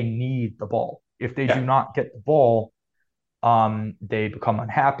 but they need the ball. If they do not get the ball, they become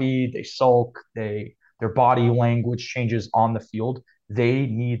unhappy, they sulk, their body language changes on the field. They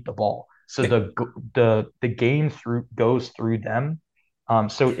need the ball. So the game goes through them.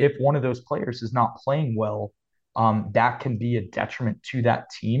 So if one of those players is not playing well, that can be a detriment to that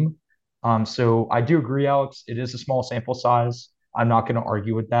team. So I do agree, Alex. It is a small sample size. I'm not going to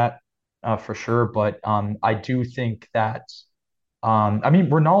argue with that for sure, but I do think that I mean,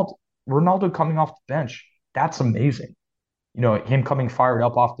 Ronaldo coming off the bench, that's amazing. Him coming fired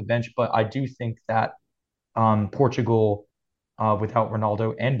up off the bench. But I do think that Portugal without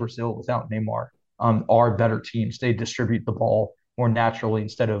Ronaldo and Brazil without Neymar are better teams. They distribute the ball more naturally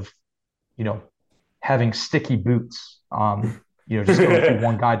instead of, you know, having sticky boots. Just going through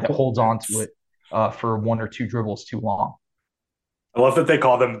one guy that holds on to it for one or two dribbles too long. I love that they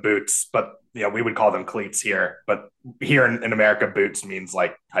call them boots, but we would call them cleats here. But here in America, boots means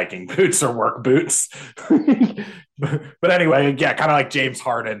like hiking boots or work boots. But anyway, yeah, kind of like James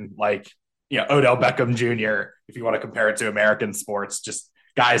Harden, like Odell Beckham Jr. If you want to compare it to American sports, just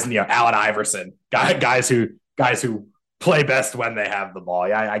guys, Allen Iverson, guys who play best when they have the ball.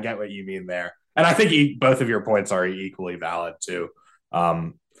 Yeah, I get what you mean there, and I think both of your points are equally valid too,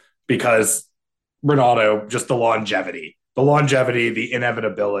 because Ronaldo, just the longevity, the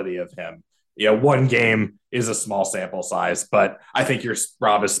inevitability of him. One game is a small sample size, but I think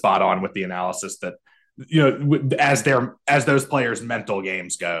Rob is spot on with the analysis that as those players' mental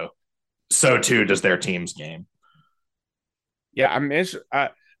games go, so too does their team's game. Yeah,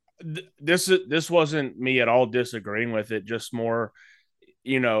 this wasn't me at all disagreeing with it. Just more,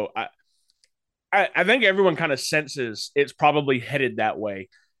 I think everyone kind of senses it's probably headed that way.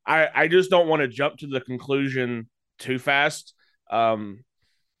 I just don't want to jump to the conclusion too fast,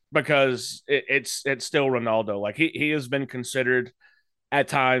 because it's still Ronaldo. Like he has been considered at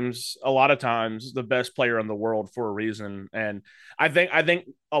times, a lot of times, the best player in the world for a reason. And I think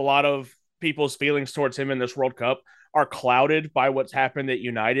a lot of people's feelings towards him in this World Cup are clouded by what's happened at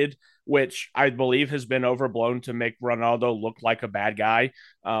United, which I believe has been overblown to make Ronaldo look like a bad guy.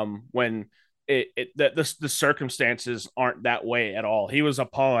 When the circumstances aren't that way at all. He was a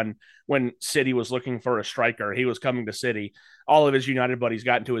pawn when City was looking for a striker. He was coming to City. All of his United buddies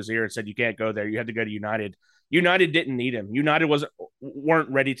got into his ear and said, "You can't go there. You had to go to United." United didn't need him. United weren't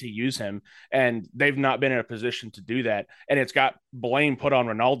ready to use him, and they've not been in a position to do that. And it's got blame put on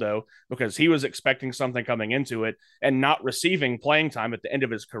Ronaldo because he was expecting something coming into it and not receiving playing time at the end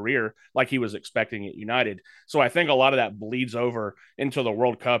of his career like he was expecting at United. So I think a lot of that bleeds over into the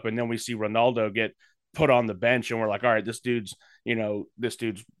World Cup, and then we see Ronaldo get put on the bench, and we're like, all right, this dude's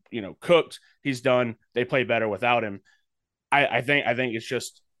cooked. He's done. They play better without him. I think it's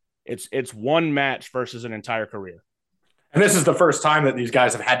just it's one match versus an entire career. And this is the first time that these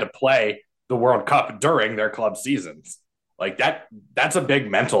guys have had to play the World Cup during their club seasons. Like that's a big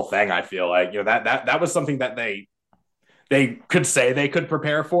mental thing. I feel like, that was something that they could say they could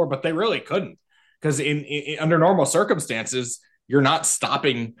prepare for, but they really couldn't, because in under normal circumstances, you're not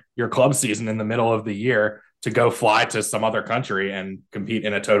stopping your club season in the middle of the year to go fly to some other country and compete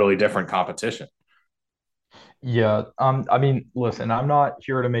in a totally different competition. Yeah, I mean, listen, I'm not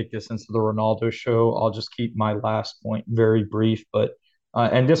here to make this into the Ronaldo show. I'll just keep my last point very brief, but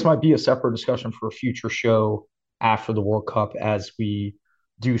and this might be a separate discussion for a future show after the World Cup as we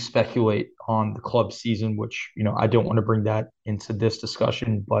do speculate on the club season, which, I don't want to bring that into this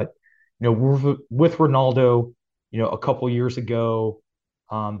discussion, but with Ronaldo, a couple years ago,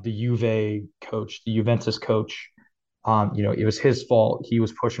 the Juventus coach, it was his fault. He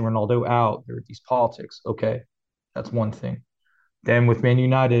was pushing Ronaldo out. There were these politics. Okay, that's one thing. Then with Man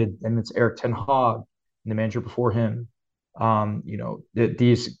United, then it's Eric Ten Hag and the manager before him.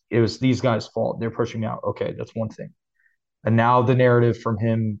 It was these guys' fault. They're pushing out. Okay, that's one thing. And now the narrative from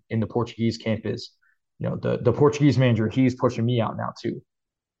him in the Portuguese camp is, the Portuguese manager, he's pushing me out now too.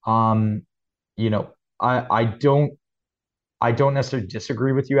 Um, you know, I don't necessarily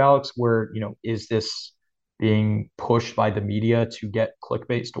disagree with you, Alex, where, is this being pushed by the media to get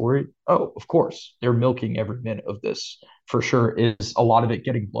clickbait story? Oh, of course. They're milking every minute of this for sure. Is a lot of it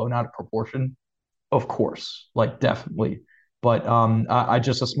getting blown out of proportion? Of course, like definitely. But I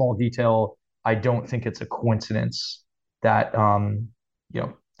just a small detail. I don't think it's a coincidence that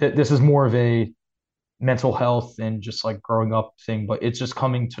this is more of a mental health and just like growing up thing, but it's just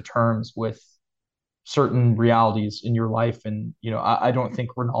coming to terms with certain realities in your life. And, I don't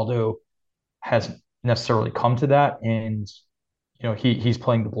think Ronaldo has necessarily come to that. And, he's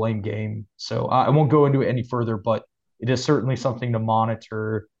playing the blame game. So I won't go into it any further, but it is certainly something to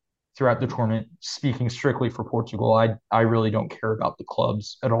monitor throughout the tournament. Speaking strictly for Portugal, I really don't care about the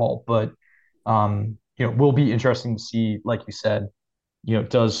clubs at all, but will be interesting to see, like you said,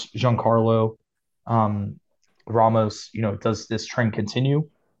 does Giancarlo Ramos, does this trend continue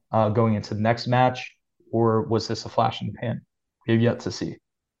going into the next match, or was this a flash in the pan? We have yet to see.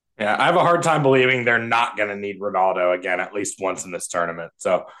 Yeah, I have a hard time believing they're not going to need Ronaldo again at least once in this tournament.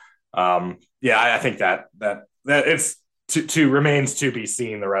 So, yeah, I think that it's to remains to be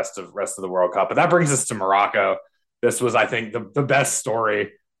seen the rest of the World Cup. But that brings us to Morocco. This was, I think, the best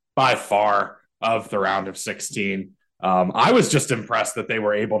story by far of the round of 16. I was just impressed that they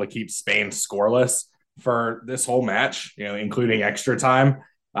were able to keep Spain scoreless for this whole match, including extra time.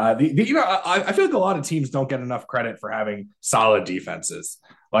 I feel like a lot of teams don't get enough credit for having solid defenses.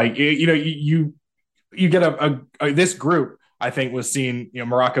 Like, you get this group, I think, was seen,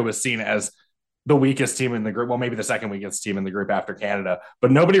 Morocco was seen as the weakest team in the group. Well, maybe the second weakest team in the group after Canada,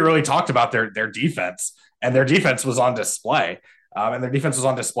 but nobody really talked about their defense, and their defense was on display. And their defense was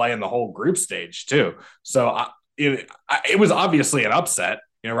on display in the whole group stage too. So it was obviously an upset.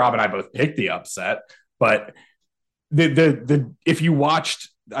 Rob and I both picked the upset, but the if you watched,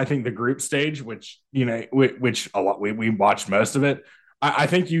 I think, the group stage, which a lot we watched most of it. I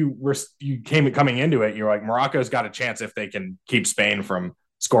think you came coming into it. You're like, Morocco's got a chance if they can keep Spain from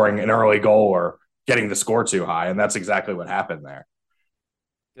scoring an early goal or getting the score too high, and that's exactly what happened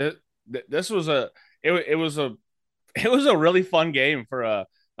there. This was it was a really fun game for a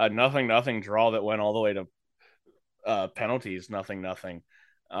 0-0 draw that went all the way to penalties, 0-0.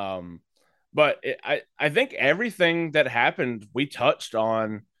 But I think everything that happened we touched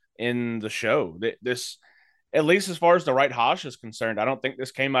on in the show. This, at least as far as the right Haash is concerned, I don't think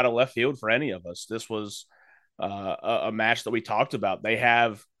this came out of left field for any of us. This was a match that we talked about. They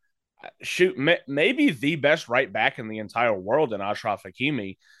have maybe the best right back in the entire world in Achraf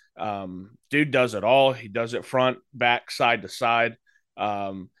Hakimi. Dude does it all. He does it front, back, side to side.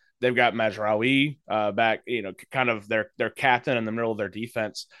 They've got Mazraoui back, kind of their captain in the middle of their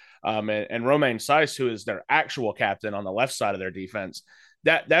defense. And Romain Saiss, who is their actual captain on the left side of their defense.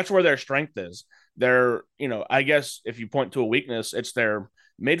 That's where their strength is. Their, I guess if you point to a weakness, it's their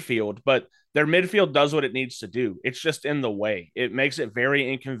midfield, but their midfield does what it needs to do. It's just in the way. It makes it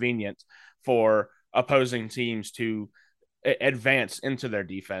very inconvenient for opposing teams to advance into their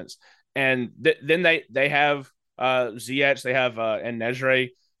defense. And then they have Ziyech, they have and Nejre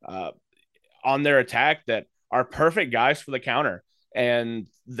on their attack that are perfect guys for the counter. And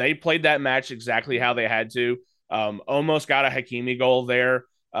they played that match exactly how they had to. Almost got a Hakimi goal there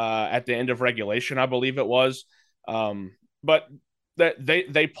at the end of regulation, I believe it was. But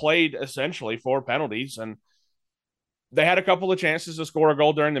they played essentially 4 penalties, and they had a couple of chances to score a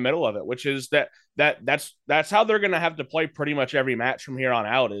goal during the middle of it, which is that's how they're going to have to play pretty much every match from here on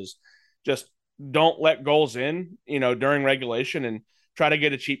out, is just don't let goals in, during regulation and try to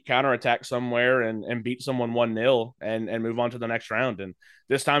get a cheap counter attack somewhere and beat someone 1-0 and move on to the next round. And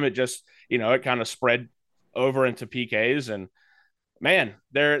this time it just, it kind of spread over into PKs. And man,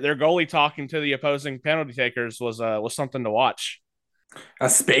 their goalie talking to the opposing penalty takers was something to watch.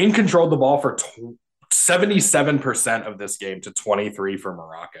 Spain controlled the ball for 77% of this game to 23 for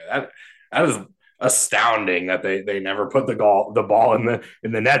Morocco. That is astounding that they never put the ball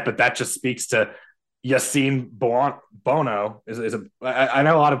in the net. But that just speaks to Yassine Bono. I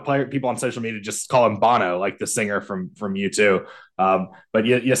know a lot of people on social media just call him Bono, like the singer from U2. But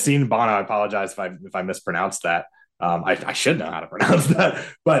Yassine Bono, I apologize if I mispronounced that. I should know how to pronounce that,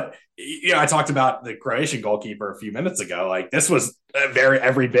 but I talked about the Croatian goalkeeper a few minutes ago. Like, this was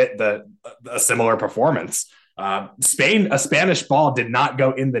every bit a similar performance. A Spanish ball did not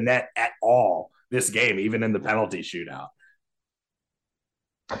go in the net at all this game, even in the penalty shootout.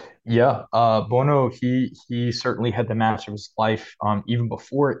 Yeah, Bono, he certainly had the match of his life. Even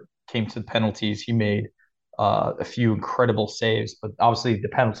before it came to the penalties, he made a few incredible saves. But obviously, the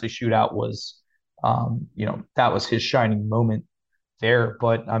penalty shootout was, that was his shining moment there.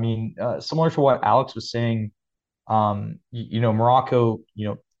 But I mean, similar to what Alex was saying, Morocco,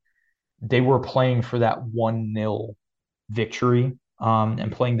 they were playing for that 1-0 victory,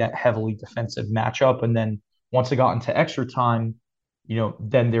 and playing that heavily defensive matchup. And then once it got into extra time,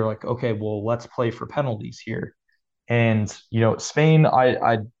 then they're like, okay, well, let's play for penalties here. And, Spain,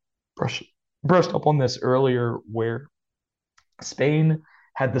 I brushed up on this earlier, where Spain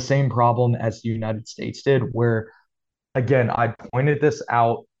had the same problem as the United States did, where, again, I pointed this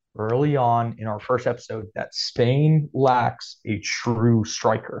out early on in our first episode, that Spain lacks a true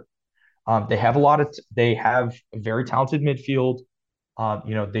striker. They have a very talented midfield.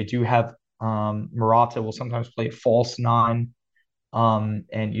 They do have, Morata will sometimes play a false nine. And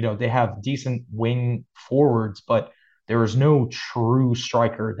they have decent wing forwards, but there is no true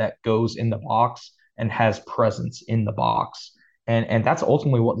striker that goes in the box and has presence in the box. And that's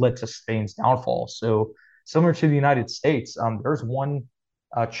ultimately what led to Spain's downfall. So, similar to the United States, there's one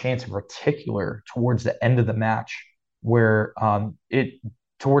chance in particular towards the end of the match, where it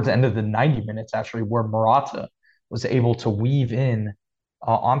towards the end of the 90 minutes, actually, where Morata was able to weave in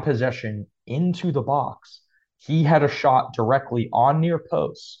on possession into the box. He had a shot directly on near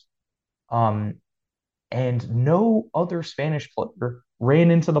post, um, and no other Spanish player ran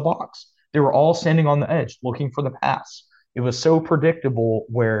into the box. They were all standing on the edge looking for the pass. It was so predictable,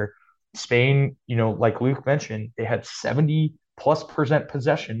 where Spain, like Luke mentioned, they had 70+%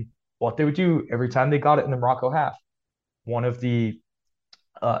 possession. What they would do every time they got it in the Morocco half, one of the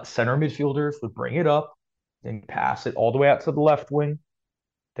center midfielders would bring it up, then pass it all the way out to the left wing,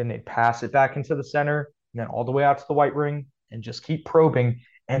 then they'd pass it back into the center, and then all the way out to the white ring, and just keep probing.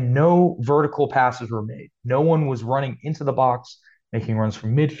 And no vertical passes were made. No one was running into the box, making runs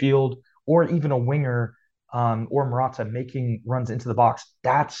from midfield, or even a winger, or Morata making runs into the box.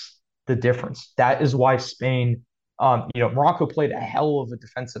 That's the difference. That is why Spain, Morocco played a hell of a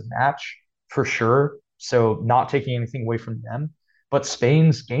defensive match for sure. So, not taking anything away from them, but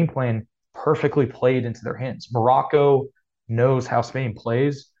Spain's game plan perfectly played into their hands. Morocco knows how Spain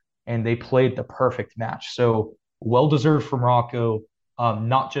plays, and they played the perfect match. So, well deserved for Morocco,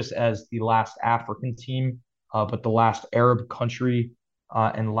 not just as the last African team, but the last Arab country,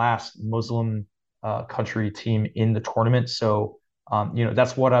 and last Muslim country team in the tournament. So,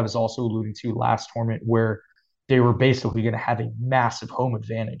 that's what I was also alluding to last tournament, where they were basically going to have a massive home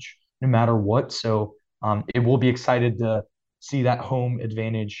advantage no matter what. So, it will be excited to see that home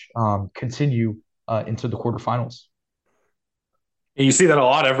advantage continue into the quarterfinals. You see that a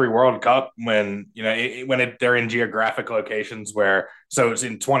lot every World Cup when they're in geographic locations where. So it's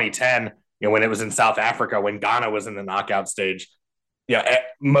in 2010, when it was in South Africa, when Ghana was in the knockout stage.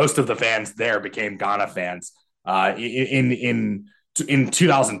 Most of the fans there became Ghana fans. In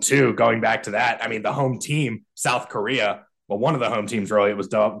 2002, going back to that, I mean, the home team, South Korea. Well, one of the home teams, really, it was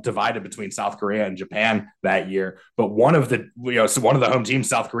divided between South Korea and Japan that year. But one of the home teams,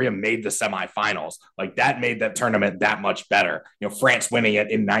 South Korea, made the semifinals. Like, that made that tournament that much better. France winning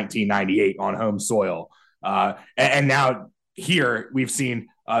it in 1998 on home soil. And now here we've seen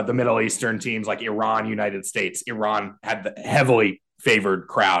the Middle Eastern teams like Iran, United States. Iran had the heavily favored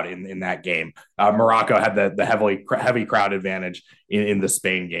crowd in that game. Morocco had the heavy crowd advantage in the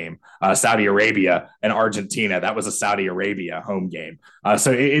Spain game. Saudi Arabia and Argentina, that was a Saudi Arabia home game.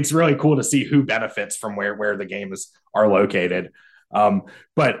 So it's really cool to see who benefits from where the games are located.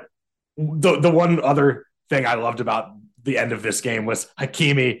 But the one other thing I loved about the end of this game was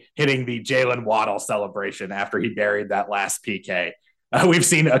Hakimi hitting the Jalen Waddle celebration after he buried that last PK. We've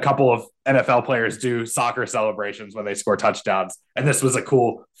seen a couple of NFL players do soccer celebrations when they score touchdowns, and this was a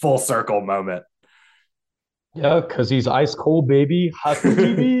cool full circle moment. Yeah, because he's ice cold, baby. Hot from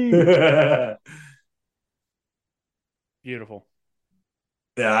TV. Beautiful.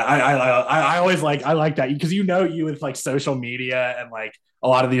 Yeah, I always I like that because you with like social media and like a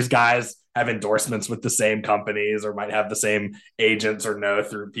lot of these guys have endorsements with the same companies or might have the same agents or know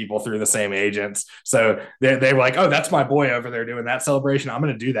through people through the same agents. So they were like, oh, that's my boy over there doing that celebration. I'm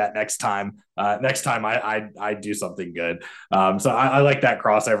going to do that next time. Next time I do something good. So I like that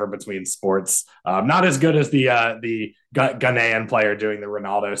crossover between sports. Not as good as the Ghanaian player doing the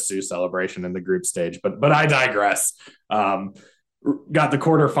Ronaldo Sue celebration in the group stage, but I digress. Got the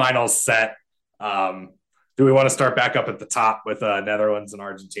quarterfinals set. Do we want to start back up at the top with Netherlands and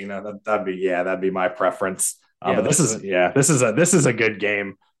Argentina? That'd be my preference. But this is a good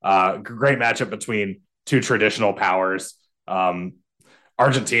game. Great matchup between two traditional powers.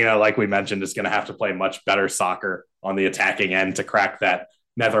 Argentina, like we mentioned, is going to have to play much better soccer on the attacking end to crack that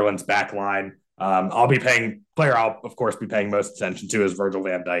Netherlands back line. I'll of course be paying most attention to is Virgil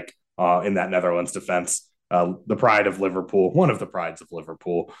van Dijk in that Netherlands defense. The pride of Liverpool, one of the prides of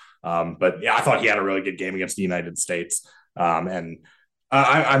Liverpool. But yeah, I thought he had a really good game against the United States. And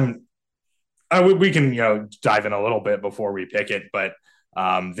we can dive in a little bit before we pick it, but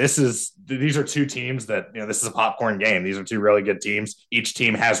these are two teams that this is a popcorn game. These are two really good teams. Each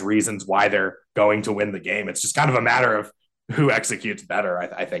team has reasons why they're going to win the game. It's just kind of a matter of who executes better.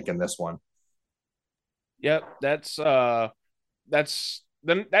 I think in this one. Yep, that's the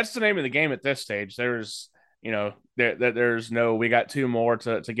name of the game at this stage. There's no, we got two more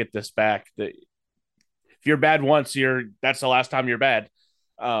to get this back. If you're bad once, that's the last time you're bad.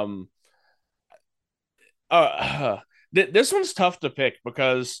 This one's tough to pick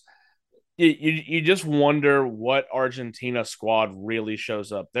because you just wonder what Argentina squad really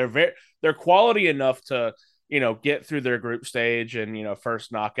shows up. They're quality enough to get through their group stage and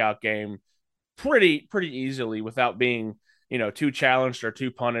first knockout game pretty easily without being too challenged or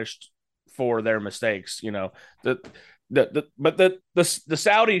too punished for their mistakes. But the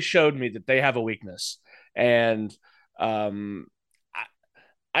Saudis showed me that they have a weakness, and I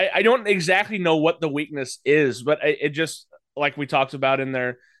don't exactly know what the weakness is, but it just, like we talked about in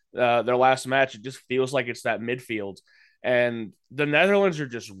their last match, it just feels like it's that midfield, and the Netherlands are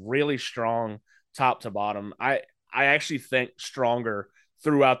just really strong top to bottom. I actually think stronger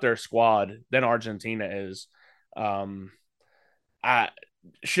throughout their squad than Argentina is.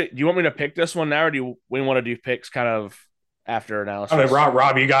 Do you want me to pick this one now, or do we want to do picks kind of after analysis? I mean,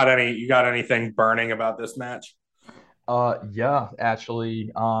 Rob, you got anything burning about this match? Yeah,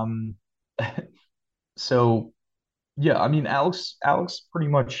 actually. So yeah, I mean, Alex pretty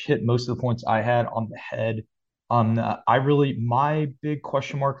much hit most of the points I had on the head. My big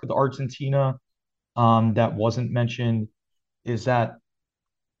question mark with Argentina, that wasn't mentioned is that,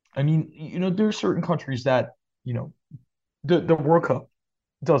 I mean, there are certain countries that, the World Cup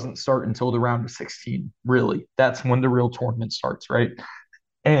doesn't start until the round of 16, really. That's when the real tournament starts, right?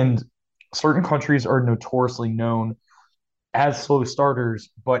 And certain countries are notoriously known as slow starters,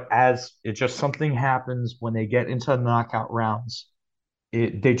 but as it just something happens when they get into the knockout rounds,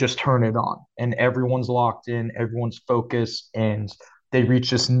 they just turn it on and everyone's locked in, everyone's focused, and they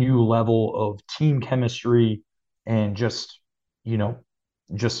reach this new level of team chemistry and you know,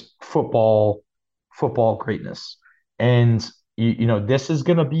 just football greatness. And this is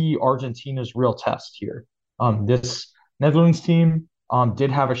going to be Argentina's real test here. This Netherlands team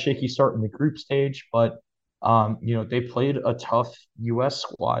did have a shaky start in the group stage, but they played a tough U.S.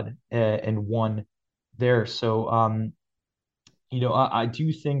 squad and won there. So I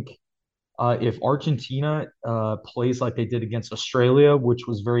do think if Argentina plays like they did against Australia, which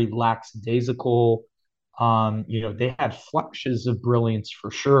was very lackadaisical, they had flashes of brilliance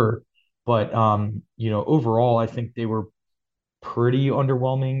for sure, but overall, I think they were pretty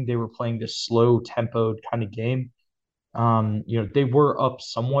underwhelming. They were playing this slow tempoed kind of game. They were up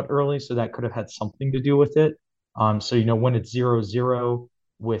somewhat early, so that could have had something to do with it. So, when it's 0-0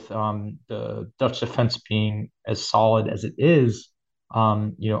 with the Dutch defense being as solid as it is,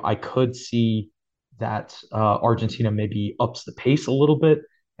 I could see that Argentina maybe ups the pace a little bit.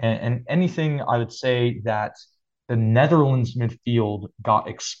 And anything I would say that the Netherlands midfield got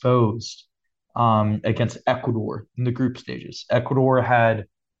exposed against Ecuador in the group stages. Ecuador had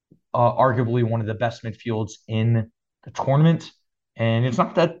arguably one of the best midfields in the tournament. And it's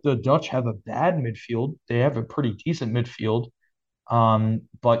not that the Dutch have a bad midfield; they have a pretty decent midfield.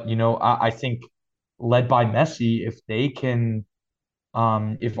 But I think led by Messi, if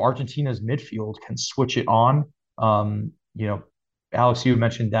Argentina's midfield can switch it on, Alex, you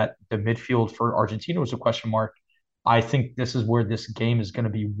mentioned that the midfield for Argentina was a question mark. I think this is where this game is going to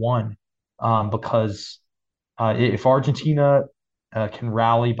be won, because if Argentina can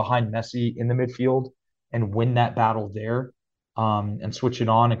rally behind Messi in the midfield and win that battle there, and switch it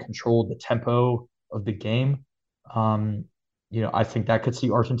on and control the tempo of the game, um, I think that could see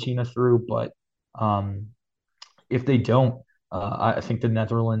Argentina through. But um, if they don't, I think the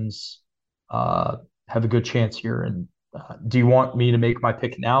Netherlands have a good chance here. And do you want me to make my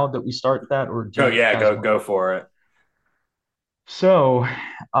pick now that we start that, or do Go, you yeah, guys go want? go for it. So,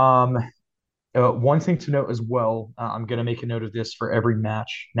 um, one thing to note as well, I'm going to make a note of this for every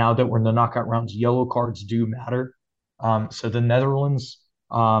match. Now that we're in the knockout rounds, yellow cards do matter. So the Netherlands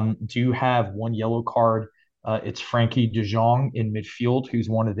do have one yellow card. It's Frankie de Jong in midfield,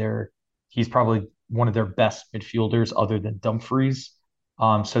 he's probably one of their best midfielders other than Dumfries.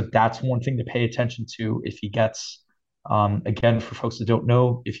 So that's one thing to pay attention to if he gets, again, for folks that don't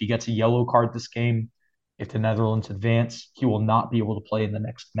know, if he gets a yellow card this game, if the Netherlands advance, he will not be able to play in the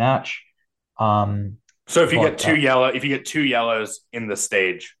next match. Um, So but if you get two yellows in the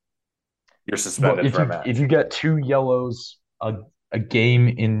stage, you're but suspended for a if match. you get two yellows a game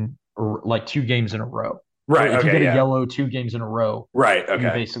in, or like 2 games in a row, or Right. if you Okay. get a Yeah. yellow 2 games in a row, Right. you Okay.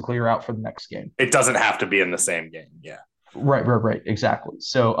 basically are out for the next game. It doesn't have to be in the same game. Yeah. Right, exactly.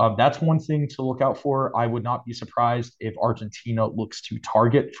 So that's one thing to look out for. I would not be surprised if Argentina looks to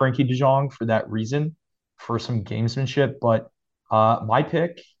target Frankie De Jong for that reason, for some gamesmanship. But my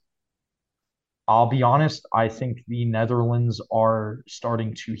pick, I'll be honest, I think the Netherlands are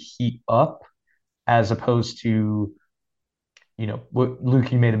starting to heat up as opposed to, what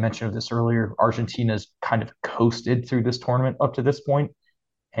Luke, you made a mention of this earlier. Argentina's kind of coasted through this tournament up to this point,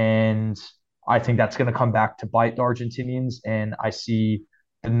 and I think that's going to come back to bite the Argentinians. And I see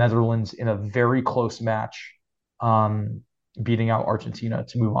the Netherlands in a very close match, um, beating out Argentina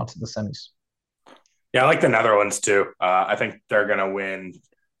to move on to the semis. Yeah, I like the Netherlands too. I think they're going to win.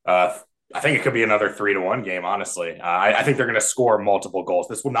 Uh, I think it could be another 3-1 game. Honestly, I think they're going to score multiple goals.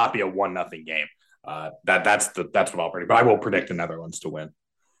 This will not be a 1-0 game. That's what I'll predict. But I will predict the Netherlands to win.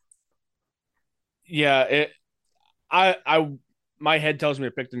 Yeah, I my head tells me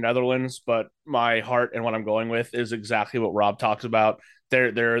to pick the Netherlands, but my heart and what I'm going with is exactly what Rob talks about.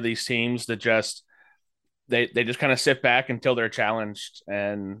 There are these teams that just they just kind of sit back until they're challenged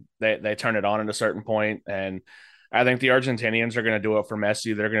and they turn it on at a certain point. And I think the Argentinians are going to do it for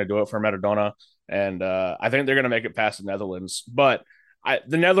Messi. They're going to do it for Maradona, and I think they're going to make it past the Netherlands. But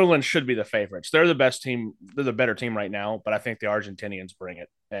the Netherlands should be the favorites. They're the best team. They're the better team right now. But I think the Argentinians bring it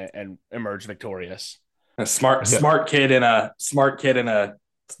and emerge victorious. A smart Yeah, smart kid in a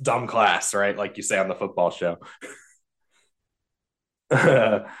dumb class, right? Like you say on the football show.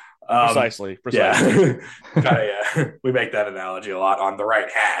 Precisely. Yeah, yeah. We make that analogy a lot on the right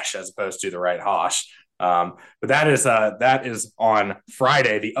hash as opposed to the right hosh. But that is on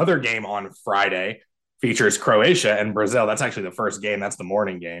Friday. The other game on Friday features Croatia and Brazil. That's actually the first game. That's the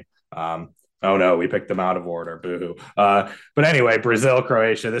morning game. Oh no, we picked them out of order. Boo-hoo. But anyway, Brazil,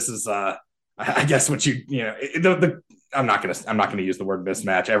 Croatia. This is I guess what I'm not gonna use the word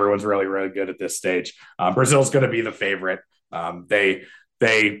mismatch. Everyone's really good at this stage. Brazil's going to be the favorite.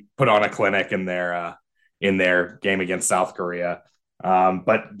 They put on a clinic in their game against South Korea.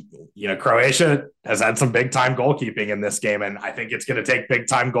 But Croatia has had some big time goalkeeping in this game, and I think it's going to take big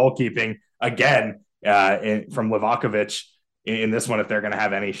time goalkeeping again from Livakovic in this one if they're going to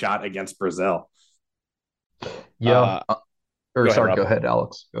have any shot against Brazil. yeah. Or Go ahead, sorry, Rob. go ahead,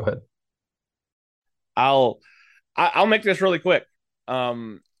 Alex. Go ahead. I'll I'll make this really quick. I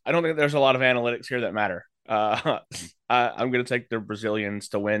don't think there's a lot of analytics here that matter. I'm going to take the Brazilians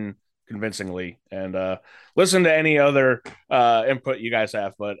to win convincingly, and listen to any other input you guys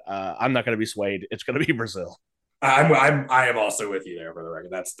have, but I'm not going to be swayed. It's going to be Brazil. I am also with you there for the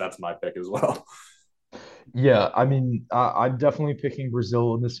record. That's my pick as well. Yeah, I mean, I'm definitely picking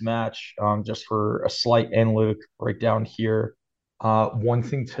Brazil in this match, just for a slight analytic breakdown here. One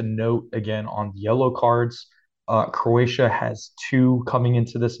thing to note again on the yellow cards, Croatia has two coming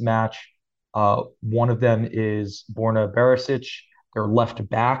into this match. One of them is Borna Barisic, their left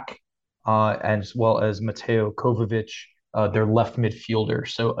back, as well as Mateo Kovacic, their left midfielder.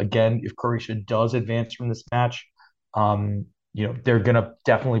 So again, if Croatia does advance from this match, um, they're gonna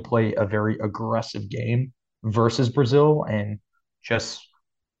definitely play a very aggressive game versus Brazil. And just,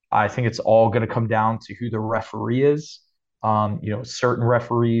 I think it's all going to come down to who the referee is. Certain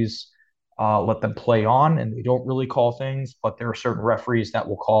referees let them play on and they don't really call things, but there are certain referees that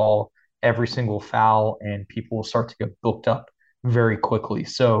will call every single foul and people will start to get booked up very quickly.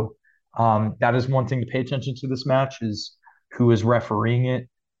 So that is one thing to pay attention to this match is who is refereeing it.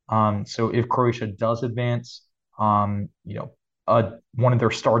 So if Croatia does advance, one of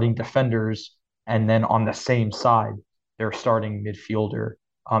their starting defenders, and then on the same side, their starting midfielder,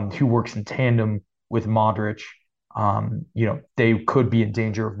 who works in tandem with Modric, they could be in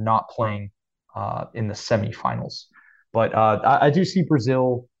danger of not playing in the semifinals. But I do see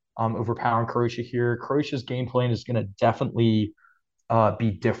Brazil overpowering Croatia here. Croatia's game plan is going to definitely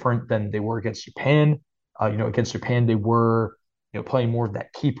be different than they were against Japan. Against Japan, they were playing more of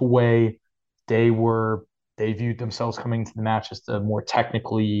that keep away. They viewed themselves coming to the match as the more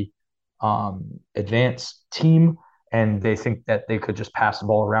technically advanced team, and they think that they could just pass the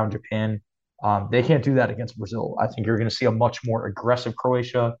ball around Japan. They can't do that against Brazil. I think you're going to see a much more aggressive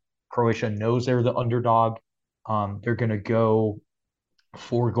Croatia. Croatia knows they're the underdog. They're going to go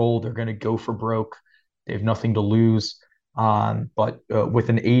for goal. They're going to go for broke. They have nothing to lose. But with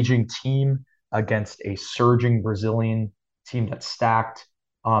an aging team against a surging Brazilian team that's stacked,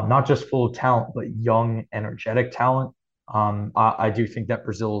 not just full of talent, but young, energetic talent, I do think that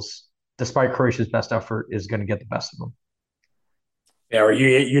Brazil's, despite Croatia's best effort, is going to get the best of them. Yeah, are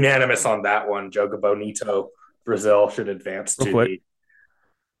you unanimous on that one? Joga Bonito, Brazil should advance Real to quick. the.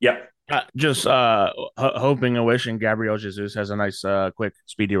 Yep. Just hoping and wishing Gabriel Jesus has a nice, quick,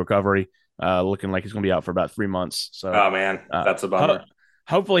 speedy recovery. Looking like he's going to be out for about 3 months. So, Oh man, that's a bummer.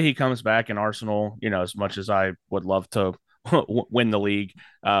 Hopefully he comes back in Arsenal. As much as I would love to win the league,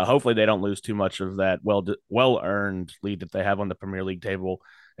 hopefully they don't lose too much of that well earned lead that they have on the Premier League table,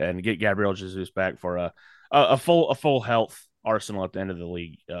 and get Gabriel Jesus back for a full health Arsenal at the end of the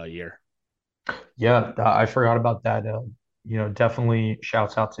league year. Yeah, I forgot about that. Definitely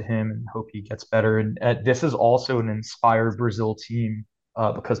shouts out to him and hope he gets better. And this is also an inspired Brazil team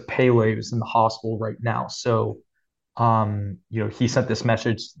because Pele is in the hospital right now. So, he sent this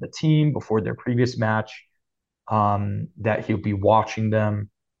message to the team before their previous match that he'll be watching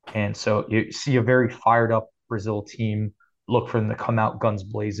them. And so you see a very fired up Brazil team. Look for them to come out guns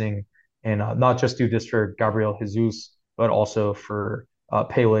blazing and not just do this for Gabriel Jesus, but also for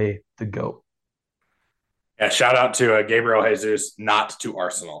Pele the GOAT. Yeah, shout out to Gabriel Jesus, not to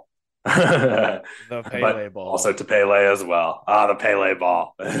Arsenal. The Pele but ball. Also to Pele as well. The Pele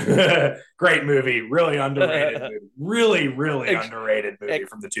ball. Great movie. Really underrated movie. Really underrated movie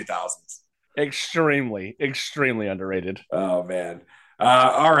from the 2000s. Extremely underrated. Oh man.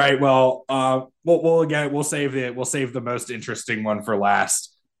 All right. Well, we'll save the most interesting one for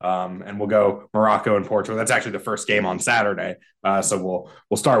last. And we'll go Morocco and Portugal. That's actually the first game on Saturday. So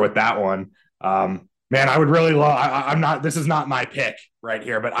we'll start with that one. Man, I would really love. I'm not. This is not my pick right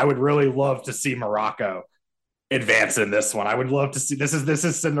here, but I would really love to see Morocco advance in this one. I would love to see. This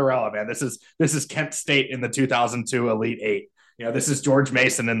is Cinderella, man. This is Kent State in the 2002 Elite Eight. This is George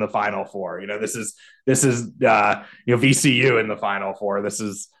Mason in the Final Four. This is VCU in the Final Four. This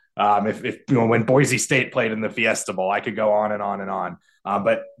is if when Boise State played in the Fiesta Bowl. I could go on and on and on.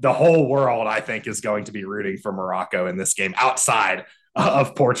 But the whole world, I think, is going to be rooting for Morocco in this game outside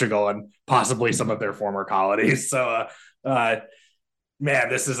of Portugal and possibly some of their former colonies. So, man,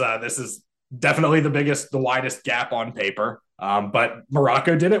 this is definitely the widest gap on paper. But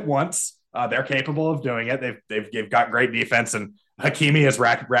Morocco did it once. They're capable of doing it. They've got great defense, and Hakimi is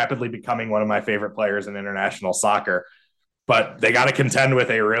rapidly becoming one of my favorite players in international soccer. But they got to contend with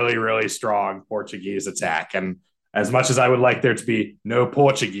a really, really strong Portuguese attack. And as much as I would like there to be no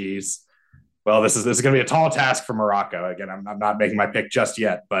Portuguese, well, this is going to be a tall task for Morocco. Again, I'm not making my pick just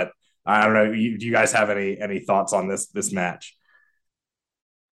yet, but I don't know. Do you guys have any thoughts on this match?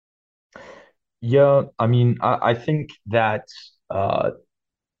 Yeah, I mean, I think that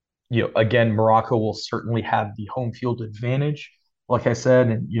again, Morocco will certainly have the home field advantage, like I said,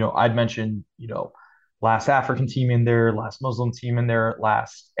 and I'd mentioned last African team in there, last Muslim team in there,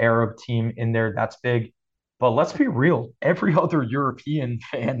 last Arab team in there. That's big. But let's be real, every other European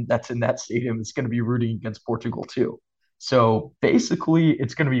fan that's in that stadium is going to be rooting against Portugal too. So basically,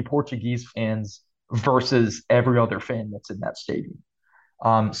 it's going to be Portuguese fans versus every other fan that's in that stadium.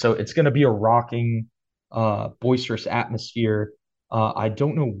 So it's going to be a rocking, boisterous atmosphere. I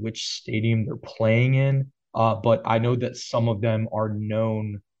don't know which stadium they're playing in, but I know that some of them are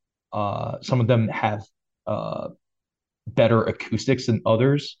known. Some of them have better acoustics than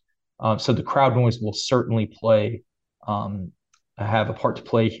others. So the crowd noise will certainly have a part to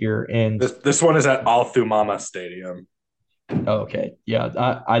play here. And this one is at Al Thumama Stadium. Okay, yeah,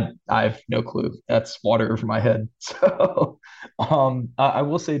 I have no clue. That's water over my head. So, I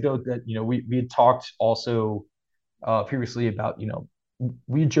will say though that we had talked also previously about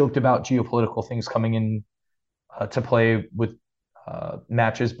we joked about geopolitical things coming in to play with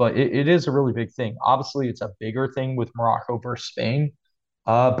matches, but it is a really big thing. Obviously, it's a bigger thing with Morocco versus Spain,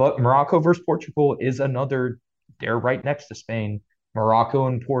 but Morocco versus Portugal is another. They're right next to Spain. Morocco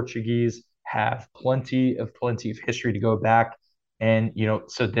and Portuguese have plenty of history to go back, and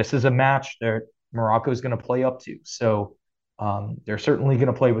so this is a match that Morocco is going to play up to. So they're certainly going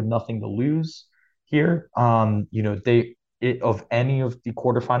to play with nothing to lose here. Of any of the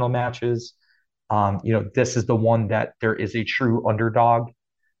quarterfinal matches, this is the one that there is a true underdog,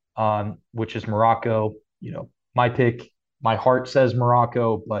 which is Morocco. My pick, my heart says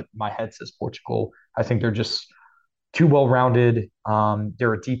Morocco, but my head says Portugal. I think they're just too well rounded.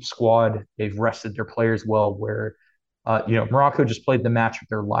 They're a deep squad. They've rested their players well. Where Morocco just played the match of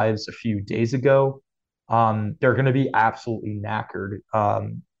their lives a few days ago. They're going to be absolutely knackered.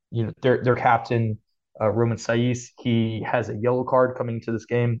 Their captain, Roman Saiz, he has a yellow card coming to this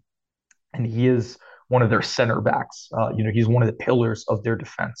game, and he is one of their center backs. He's one of the pillars of their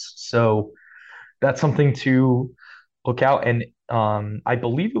defense. So that's something to look out. And I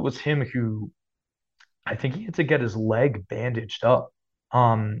believe it was him who I think he had to get his leg bandaged up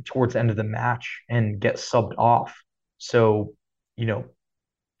towards the end of the match and get subbed off. So, you know,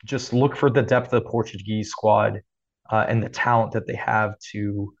 just look for the depth of the Portuguese squad and the talent that they have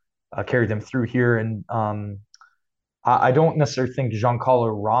to carry them through here. And I don't necessarily think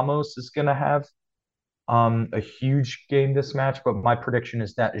Giancarlo Ramos is going to have a huge game this match, but my prediction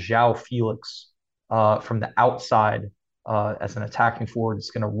is that João Felix from the outside as an attacking forward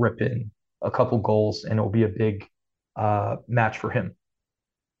is going to rip in a couple goals, and it'll be a big match for him.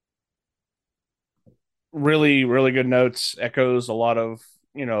 Really, really good notes. Echoes a lot of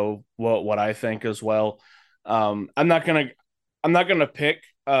what I think as well. I'm not gonna pick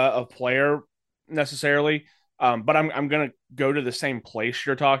a player necessarily, but I'm gonna go to the same place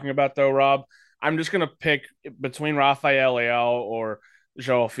you're talking about though, Rob. I'm just gonna pick between Rafael Leao or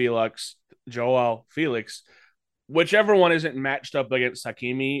Joao Felix, whichever one isn't matched up against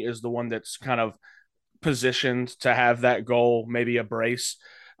Hakimi is the one that's kind of positioned to have that goal, maybe a brace.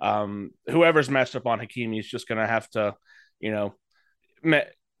 Whoever's matched up on Hakimi is just going to have to,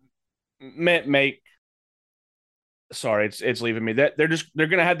 make. Sorry, it's leaving me. That they're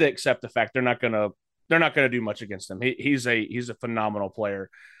going to have to accept the fact they're not going to do much against him. He's a phenomenal player.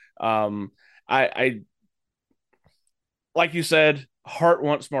 I like you said, heart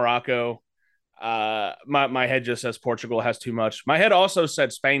wants Morocco. My head just says Portugal has too much. My head also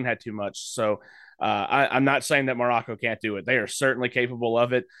said Spain had too much. So I'm not saying that Morocco can't do it. They are certainly capable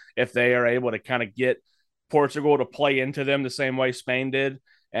of it if they are able to kind of get Portugal to play into them the same way Spain did,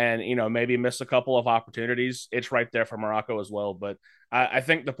 and maybe miss a couple of opportunities. It's right there for Morocco as well. But I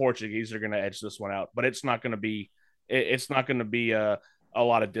think the Portuguese are going to edge this one out. But it's not going to be a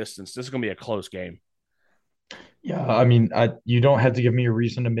lot of distance. This is going to be a close game. Yeah, I mean, you don't have to give me a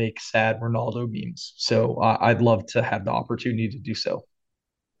reason to make sad Ronaldo memes. So I'd love to have the opportunity to do so.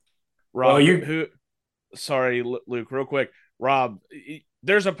 Rob, sorry, Luke, real quick. Rob,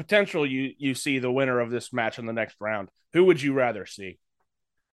 there's a potential you see the winner of this match in the next round. Who would you rather see?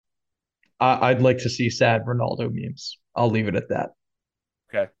 I'd like to see sad Ronaldo memes. I'll leave it at that.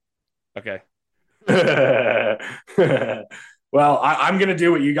 Okay. Well, I'm going to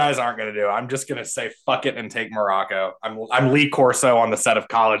do what you guys aren't going to do. I'm just going to say fuck it and take Morocco. I'm Lee Corso on the set of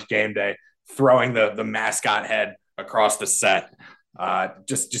College Game Day, throwing the mascot head across the set.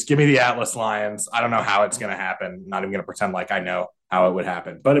 Just give me the Atlas Lions. I don't know how it's going to happen. I'm not even going to pretend like I know how it would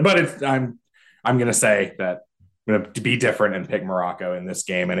happen. But I'm going to say that I'm going to be different and pick Morocco in this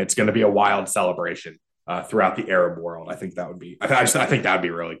game, and it's going to be a wild celebration throughout the Arab world. I think that would be. I think that would be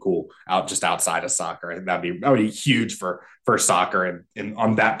really cool. Outside of soccer, I think that would be huge for soccer and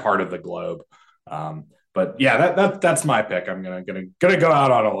on that part of the globe. But yeah, that's my pick. I'm gonna go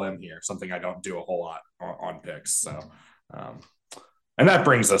out on a limb here. Something I don't do a whole lot on picks. So, and that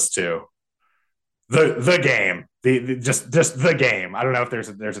brings us to the game. Just the game. I don't know if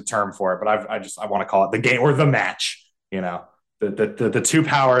there's a term for it, but I want to call it the game or the match. The two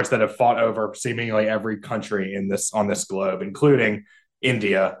powers that have fought over seemingly every country on this globe, including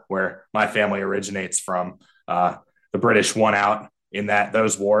India, where my family originates from. The British won out in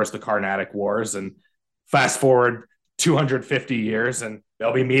those wars, the Carnatic Wars, and fast forward 250 years, and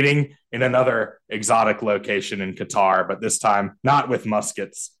they'll be meeting in another exotic location in Qatar, but this time not with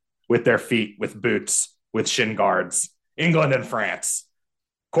muskets, with their feet, with boots, with shin guards. England and France.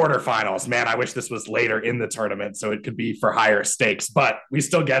 Quarterfinals. Man, I wish this was later in the tournament so it could be for higher stakes, but we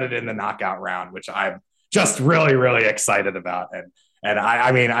still get it in the knockout round, which I'm just really, really excited about. And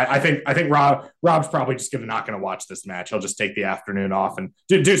I think Rob's probably just not going to watch this match. He'll just take the afternoon off and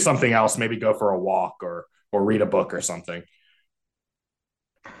do something else, maybe go for a walk or read a book or something.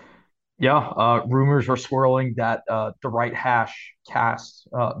 Yeah, rumors are swirling that the right Hash cast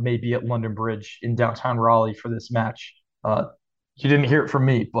may be at London Bridge in downtown Raleigh for this match. Uh, you didn't hear it from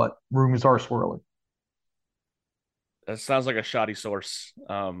me, but rumors are swirling. That sounds like a shoddy source.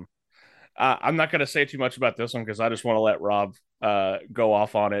 I'm not going to say too much about this one because I just want to let Rob go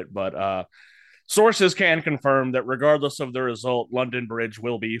off on it. But sources can confirm that regardless of the result, London Bridge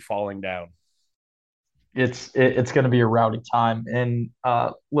will be falling down. It's going to be a rowdy time. And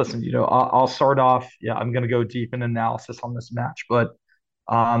listen, I'll start off. Yeah, I'm going to go deep in analysis on this match, but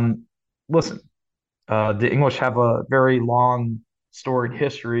um, listen, the English have a very long, storied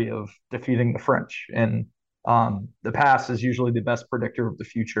history of defeating the French, and the past is usually the best predictor of the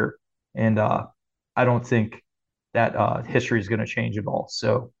future. And I don't think that history is going to change at all.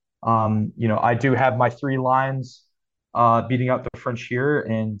 So, I do have my three lines beating out the French here,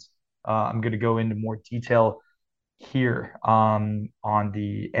 and I'm going to go into more detail here on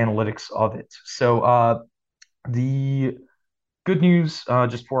the analytics of it. So, the good news,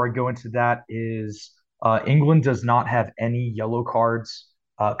 just before I go into that, is England does not have any yellow cards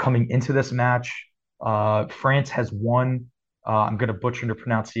coming into this match. France has won. I'm going to butcher the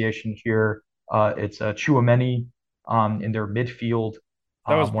pronunciation here. It's Chouameni in their midfield.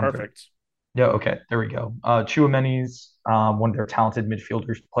 That was One of their perfect. Yeah, okay, there we go. Chouameni's one of their talented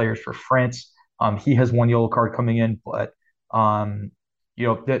midfielders players for France. He has one yellow card coming in, but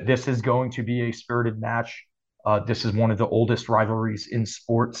this is going to be a spirited match. This is one of the oldest rivalries in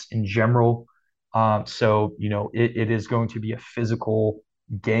sports in general. So it is going to be a physical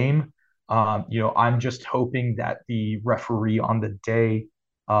game. I'm just hoping that the referee on the day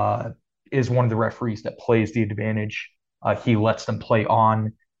uh, is one of the referees that plays the advantage. He lets them play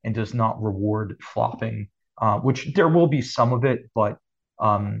on and does not reward flopping, which there will be some of it, but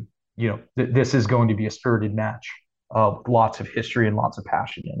this is going to be a spirited match, lots of history and lots of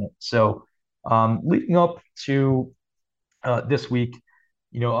passion in it. So leading up to this week,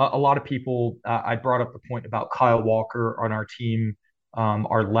 a lot of people, I brought up the point about Kyle Walker on our team,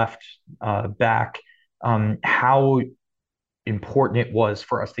 our left back, how important it was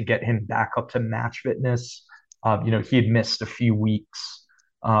for us to get him back up to match fitness. He had missed a few weeks,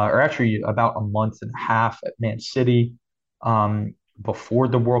 or actually about a month and a half at Man City before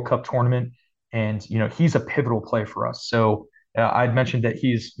the World Cup tournament. And, he's a pivotal player for us. So I'd mentioned that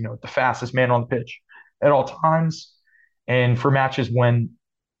he's, the fastest man on the pitch at all times. And for matches when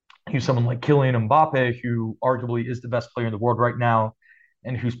he's someone like Kylian Mbappe, who arguably is the best player in the world right now,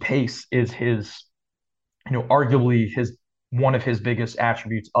 and whose pace is arguably his one of his biggest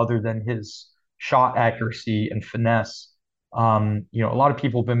attributes other than his shot accuracy and finesse. A lot of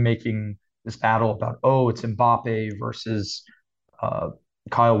people have been making this battle about, oh, it's Mbappe versus uh,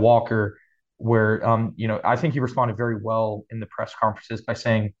 Kyle Walker, where, I think he responded very well in the press conferences by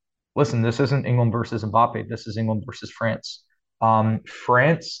saying, listen, this isn't England versus Mbappe. This is England versus France.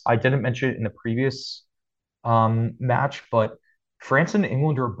 France, I didn't mention it in the previous match, but France and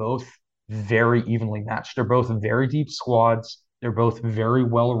England are both very evenly matched. They're both very deep squads. They're both very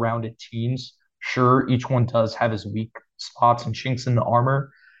well-rounded teams. Sure, each one does have his weak spots and chinks in the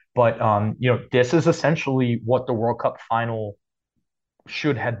armor, but this is essentially what the World Cup final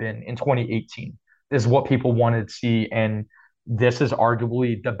should have been in 2018. This is what people wanted to see, and this is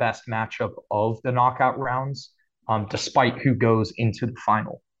arguably the best matchup of the knockout rounds, despite who goes into the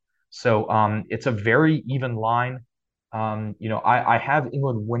final. So it's a very even line. I have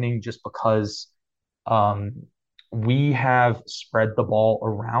England winning just because um, we have spread the ball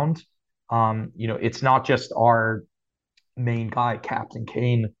around. It's not just our main guy, Captain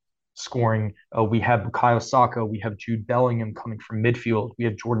Kane, scoring. We have Bukayo Saka. We have Jude Bellingham coming from midfield. We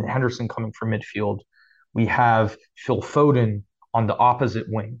have Jordan Henderson coming from midfield. We have Phil Foden on the opposite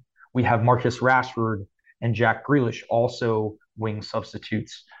wing. We have Marcus Rashford and Jack Grealish also wing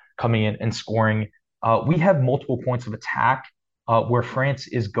substitutes coming in and scoring. We have multiple points of attack where France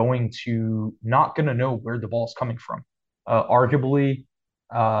is not going to know where the ball's coming from. Arguably,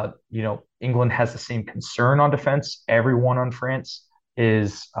 England has the same concern on defense. Everyone on France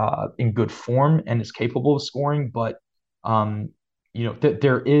is in good form and is capable of scoring, but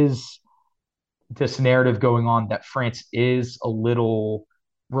there is this narrative going on that France is a little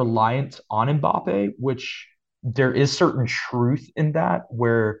reliant on Mbappe, which there is certain truth in that,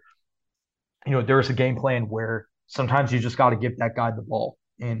 where there's a game plan where sometimes you just got to give that guy the ball.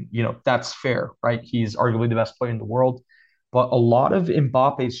 And, that's fair, right? He's arguably the best player in the world. But a lot of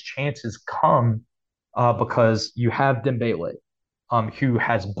Mbappe's chances come because you have Dembele, who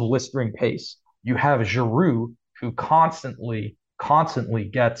has blistering pace. You have Giroud, who constantly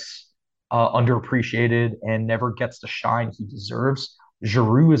gets underappreciated and never gets the shine he deserves.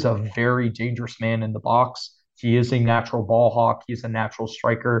 Giroud is a very dangerous man in the box. He is a natural ball hawk. He's a natural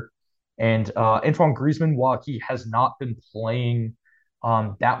striker. And Antoine Griezmann, while he has not been playing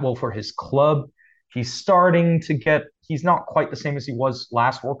that well for his club, he's starting to get, he's not quite the same as he was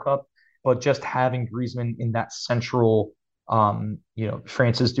last World Cup, but just having Griezmann in that central,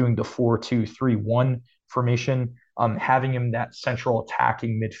 France is doing the 4-2-3-1 formation, having him that central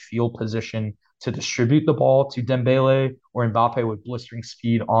attacking midfield position to distribute the ball to Dembele or Mbappe with blistering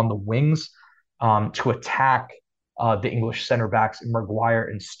speed on the wings, to attack the English center backs Maguire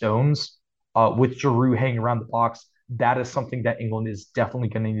and Stones, with Giroud hanging around the box. That is something that England is definitely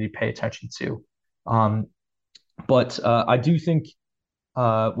going to need to pay attention to. But I do think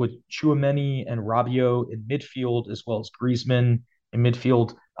with Chouameni and Rabiot in midfield, as well as Griezmann in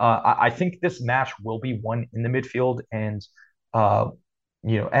midfield, I think this match will be won in the midfield. And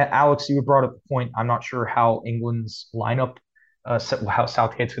Alex, you brought up the point. I'm not sure how England's lineup, how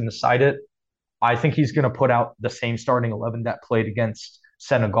Southgate's going to decide it. I think he's going to put out the same starting 11 that played against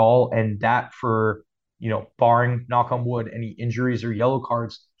Senegal, and that for barring knock on wood any injuries or yellow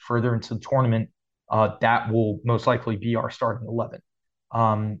cards further into the tournament, that will most likely be our starting 11.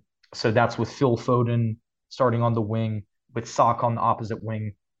 So that's with Phil Foden starting on the wing, with Saka on the opposite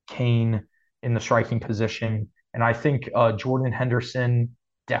wing, Kane in the striking position, and I think Jordan Henderson,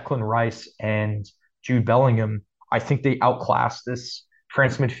 Declan Rice, and Jude Bellingham. I think they outclass this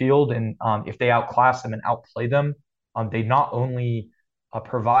France midfield, and if they outclass them and outplay them, they not only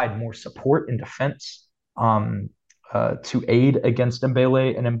provide more support in defense to aid against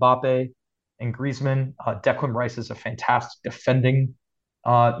Dembele and Mbappe and Griezmann. Declan Rice is a fantastic defending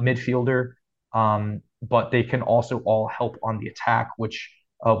midfielder, but they can also all help on the attack, which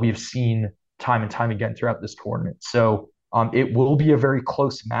we've seen time and time again throughout this tournament. So it will be a very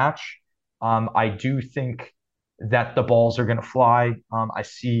close match. I do think that the balls are going to fly. I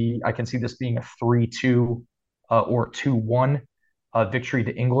can see this being a 3-2 or 2-1 victory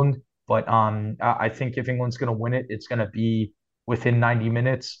to England. But I think if England's going to win it, it's going to be within 90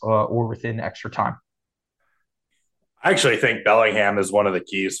 minutes or within extra time. I actually think Bellingham is one of the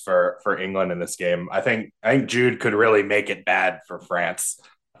keys for England in this game. I think Jude could really make it bad for France.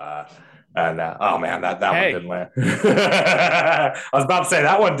 Oh man, that one didn't land. I was about to say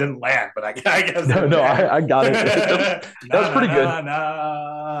that one didn't land, but I guess no, I got it. That's pretty good.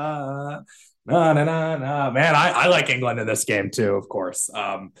 No. Man, I like England in this game too, of course.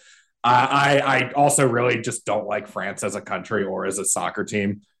 I also really just don't like France as a country or as a soccer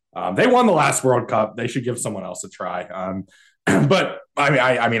team. They won the last World Cup. They should give someone else a try. But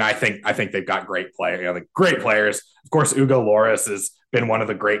I think they've got great great players. Of course, Hugo Lloris has been one of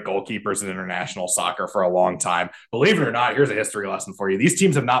the great goalkeepers in international soccer for a long time. Believe it or not, here's a history lesson for you. These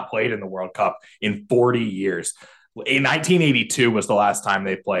teams have not played in the World Cup in 40 years. In 1982 was the last time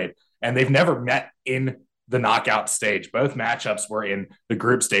they played, and they've never met in the knockout stage. Both matchups were in the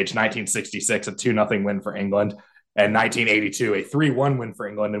group stage. 1966, a 2-0 win for England, and 1982, a 3-1 win for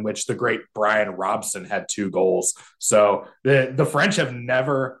England, in which the great Brian Robson had 2 goals. So the French have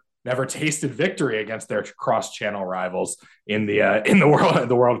never tasted victory against their cross-channel rivals in the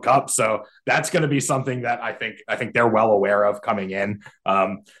World Cup. So that's going to be something that I think they're well aware of coming in.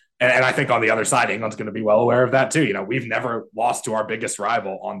 And I think on the other side, England's going to be well aware of that too. We've never lost to our biggest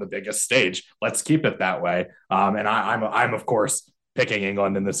rival on the biggest stage. Let's keep it that way. And I'm of course picking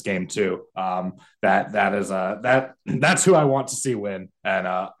England in this game too. That's who I want to see win. And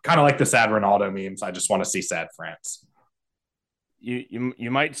kind of like the sad Ronaldo memes, I just want to see sad France.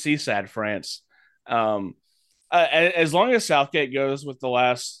 You might see sad France. As long as Southgate goes with the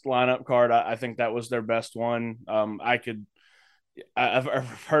last lineup card, I think that was their best one. I've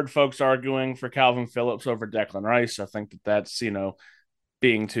heard folks arguing for Calvin Phillips over Declan Rice. I think that's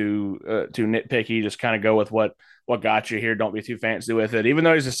being too nitpicky. Just kind of go with what got you here. Don't be too fancy with it. Even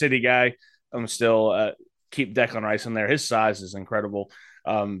though he's a City guy, I'm still keep Declan Rice in there. His size is incredible.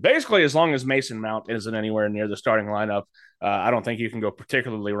 Basically, as long as Mason Mount isn't anywhere near the starting lineup, I don't think you can go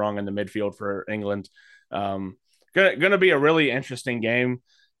particularly wrong in the midfield for England. Gonna be a really interesting game.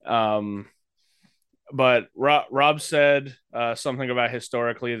 But Rob said something about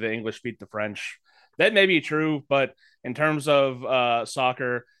historically the English beat the French. That may be true, but in terms of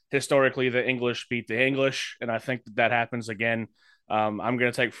soccer, historically the English beat the English, and I think that happens again. I'm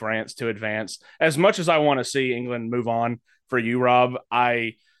going to take France to advance. As much as I want to see England move on for you, Rob,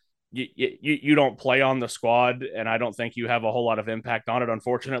 you don't play on the squad, and I don't think you have a whole lot of impact on it,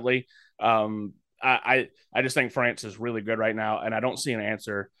 unfortunately. I just think France is really good right now, and I don't see an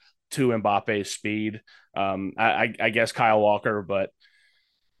answer to Mbappe's speed. I guess Kyle Walker, but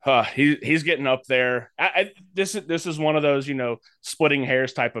He's getting up there. This is one of those splitting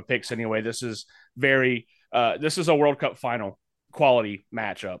hairs type of picks anyway. This is this is a World Cup final quality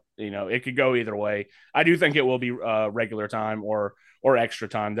matchup. It could go either way. I do think it will be regular time or extra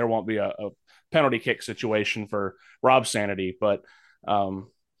time. There won't be a penalty kick situation for Rob's sanity, but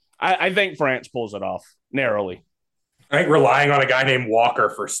I think France pulls it off narrowly. I think relying on a guy named Walker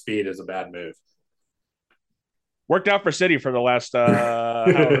for speed is a bad move. Worked out for City for the last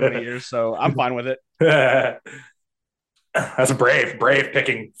however many years, so I'm fine with it. That's a brave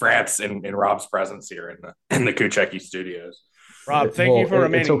picking France in Rob's presence here in the Kucheki studios. Rob, thank you for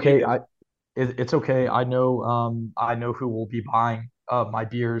remaining. It's okay. It's okay. I know who will be buying my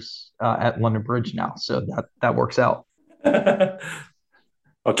beers at London Bridge now, so that works out.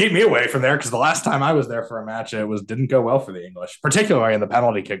 Well, keep me away from there because the last time I was there for a match, it didn't go well for the English, particularly in the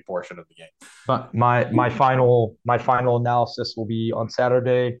penalty kick portion of the game. But my final analysis will be on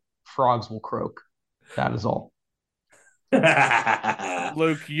Saturday. Frogs will croak. That is all.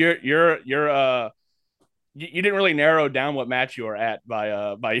 Luke, you didn't really narrow down what match you were at by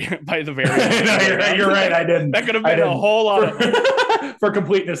the very. No, you're right. I didn't. That could have been a whole lot of. For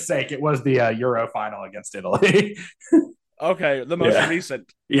completeness' sake, it was the Euro final against Italy. Okay, the most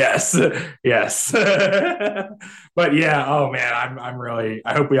recent. Yes. But yeah, oh man, I'm really.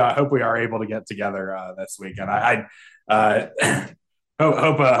 I hope we are able to get together this weekend. I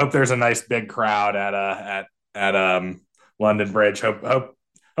hope there's a nice big crowd at London Bridge. Hope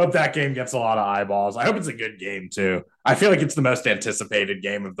that game gets a lot of eyeballs. I hope it's a good game too. I feel like it's the most anticipated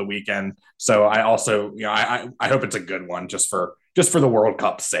game of the weekend. So I also, I hope it's a good one just for the World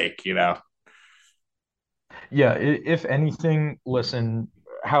Cup's sake. Yeah, if anything, listen,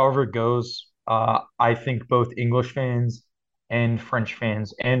 however it goes, I think both English fans and French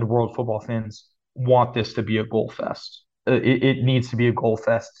fans and world football fans want this to be a goal fest. It needs to be a goal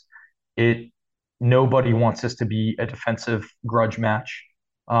fest. Nobody wants this to be a defensive grudge match.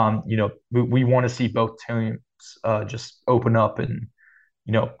 We want to see both teams just open up and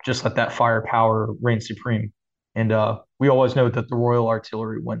just let that firepower reign supreme. And we always know that the Royal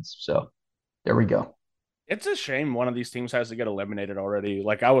Artillery wins. So there we go. It's a shame one of these teams has to get eliminated already.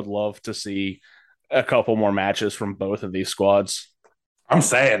 Like, I would love to see a couple more matches from both of these squads. I'm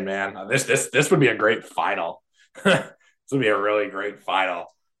saying, man, this would be a great final. This would be a really great final.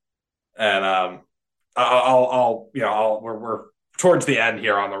 And we're towards the end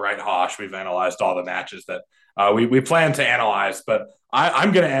here on the right Haash. We've analyzed all the matches that we plan to analyze, but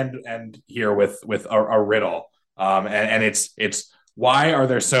I'm going to end here with a riddle. And it's why are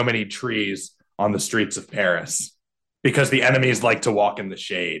there so many trees on the streets of Paris? Because the enemies like to walk in the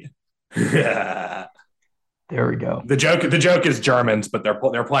shade. There we go. The joke is Germans, but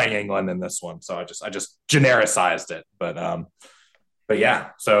they're playing England in this one, so I just genericized it. But yeah,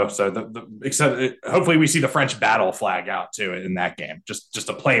 so except hopefully we see the French battle flag out too in that game. Just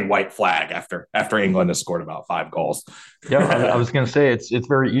a plain white flag after England has scored about 5 goals. Yeah, I was going to say it's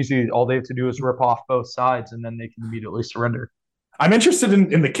very easy. All they have to do is rip off both sides, and then they can immediately surrender. I'm interested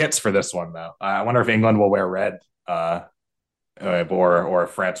in the kits for this one though. I wonder if England will wear red, or if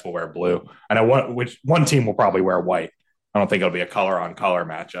France will wear blue. I know one team will probably wear white. I don't think it'll be a color on color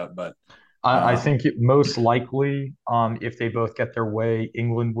matchup, but. I think most likely, if they both get their way,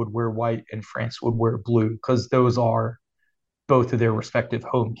 England would wear white and France would wear blue because those are both of their respective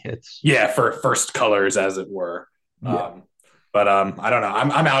home kits. Yeah, for first colors, as it were. Yeah. But I don't know.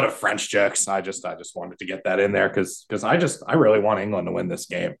 I'm out of French jokes. I just wanted to get that in there because I really want England to win this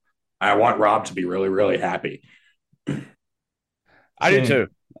game. I want Rob to be really, really happy. I do too.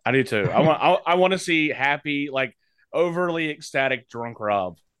 I want to see happy, like overly ecstatic, drunk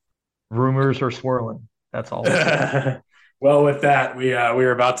Rob. Rumors are swirling. That's all. Well, with that, we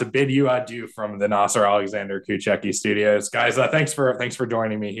are about to bid you adieu from the Nasser Alexander Kucheki studios, guys. Thanks for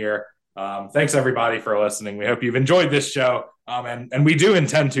joining me here. Thanks everybody for listening. We hope you've enjoyed this show, and we do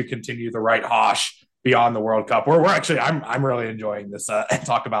intend to continue the right Haash beyond the World Cup. We're actually I'm really enjoying this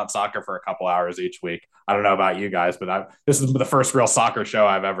talk about soccer for a couple hours each week. I don't know about you guys, but this is the first real soccer show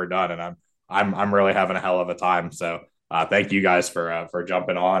I've ever done, and I'm really having a hell of a time. So thank you guys for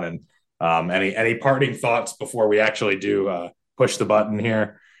jumping on. And any parting thoughts before we actually do push the button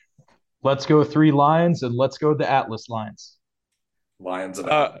here? Let's go 3 Lions and let's go the Atlas Lions. Lions of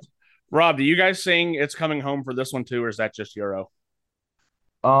Atlas. Rob, do you guys sing "It's Coming Home" for this one too, or is that just Euro?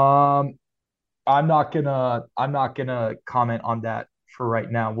 I'm not gonna comment on that for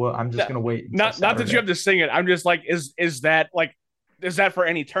right now. Well, I'm just gonna wait. Not that you have to sing it. I'm just like, is that for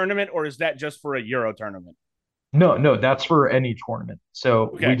any tournament or is that just for a Euro tournament? No, that's for any tournament. So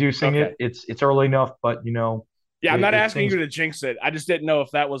okay. We do sing it. It's early enough, but Yeah, I'm not asking you to jinx it. I just didn't know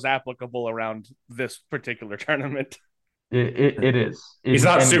if that was applicable around this particular tournament. It is. He's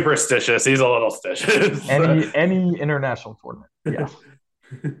not superstitious. He's a little stitious. Any international tournament. Yes.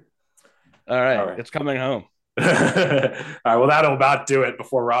 All right. It's coming home. All right, well, that'll about do it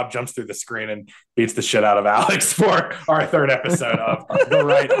before Rob jumps through the screen and beats the shit out of Alex for our third episode of The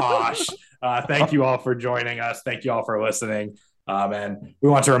Right Haash. Thank you all for joining us. Thank you all for listening. And we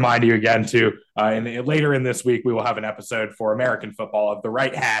want to remind you again, too, later in this week, we will have an episode for American football of The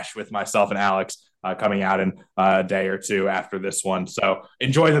Right Haash with myself and Alex coming out in a day or two after this one. So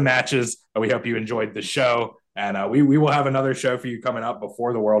enjoy the matches. We hope you enjoyed the show. And we will have another show for you coming up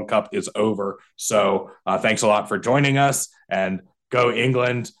before the World Cup is over. So thanks a lot for joining us. And go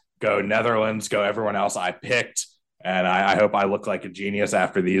England, go Netherlands, go everyone else I picked. And I hope I look like a genius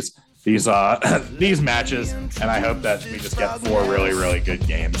after these matches. And I hope that we just get 4 really, really good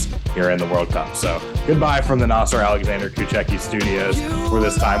games here in the World Cup. So goodbye from the Nasser Alexander Kuchecki studios for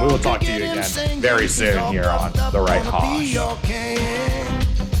this time. We will talk to you again very soon here on The Right Haash.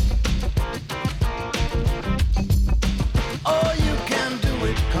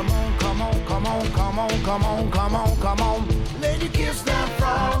 Come on, come on, come on, come on, come on, come on, come on.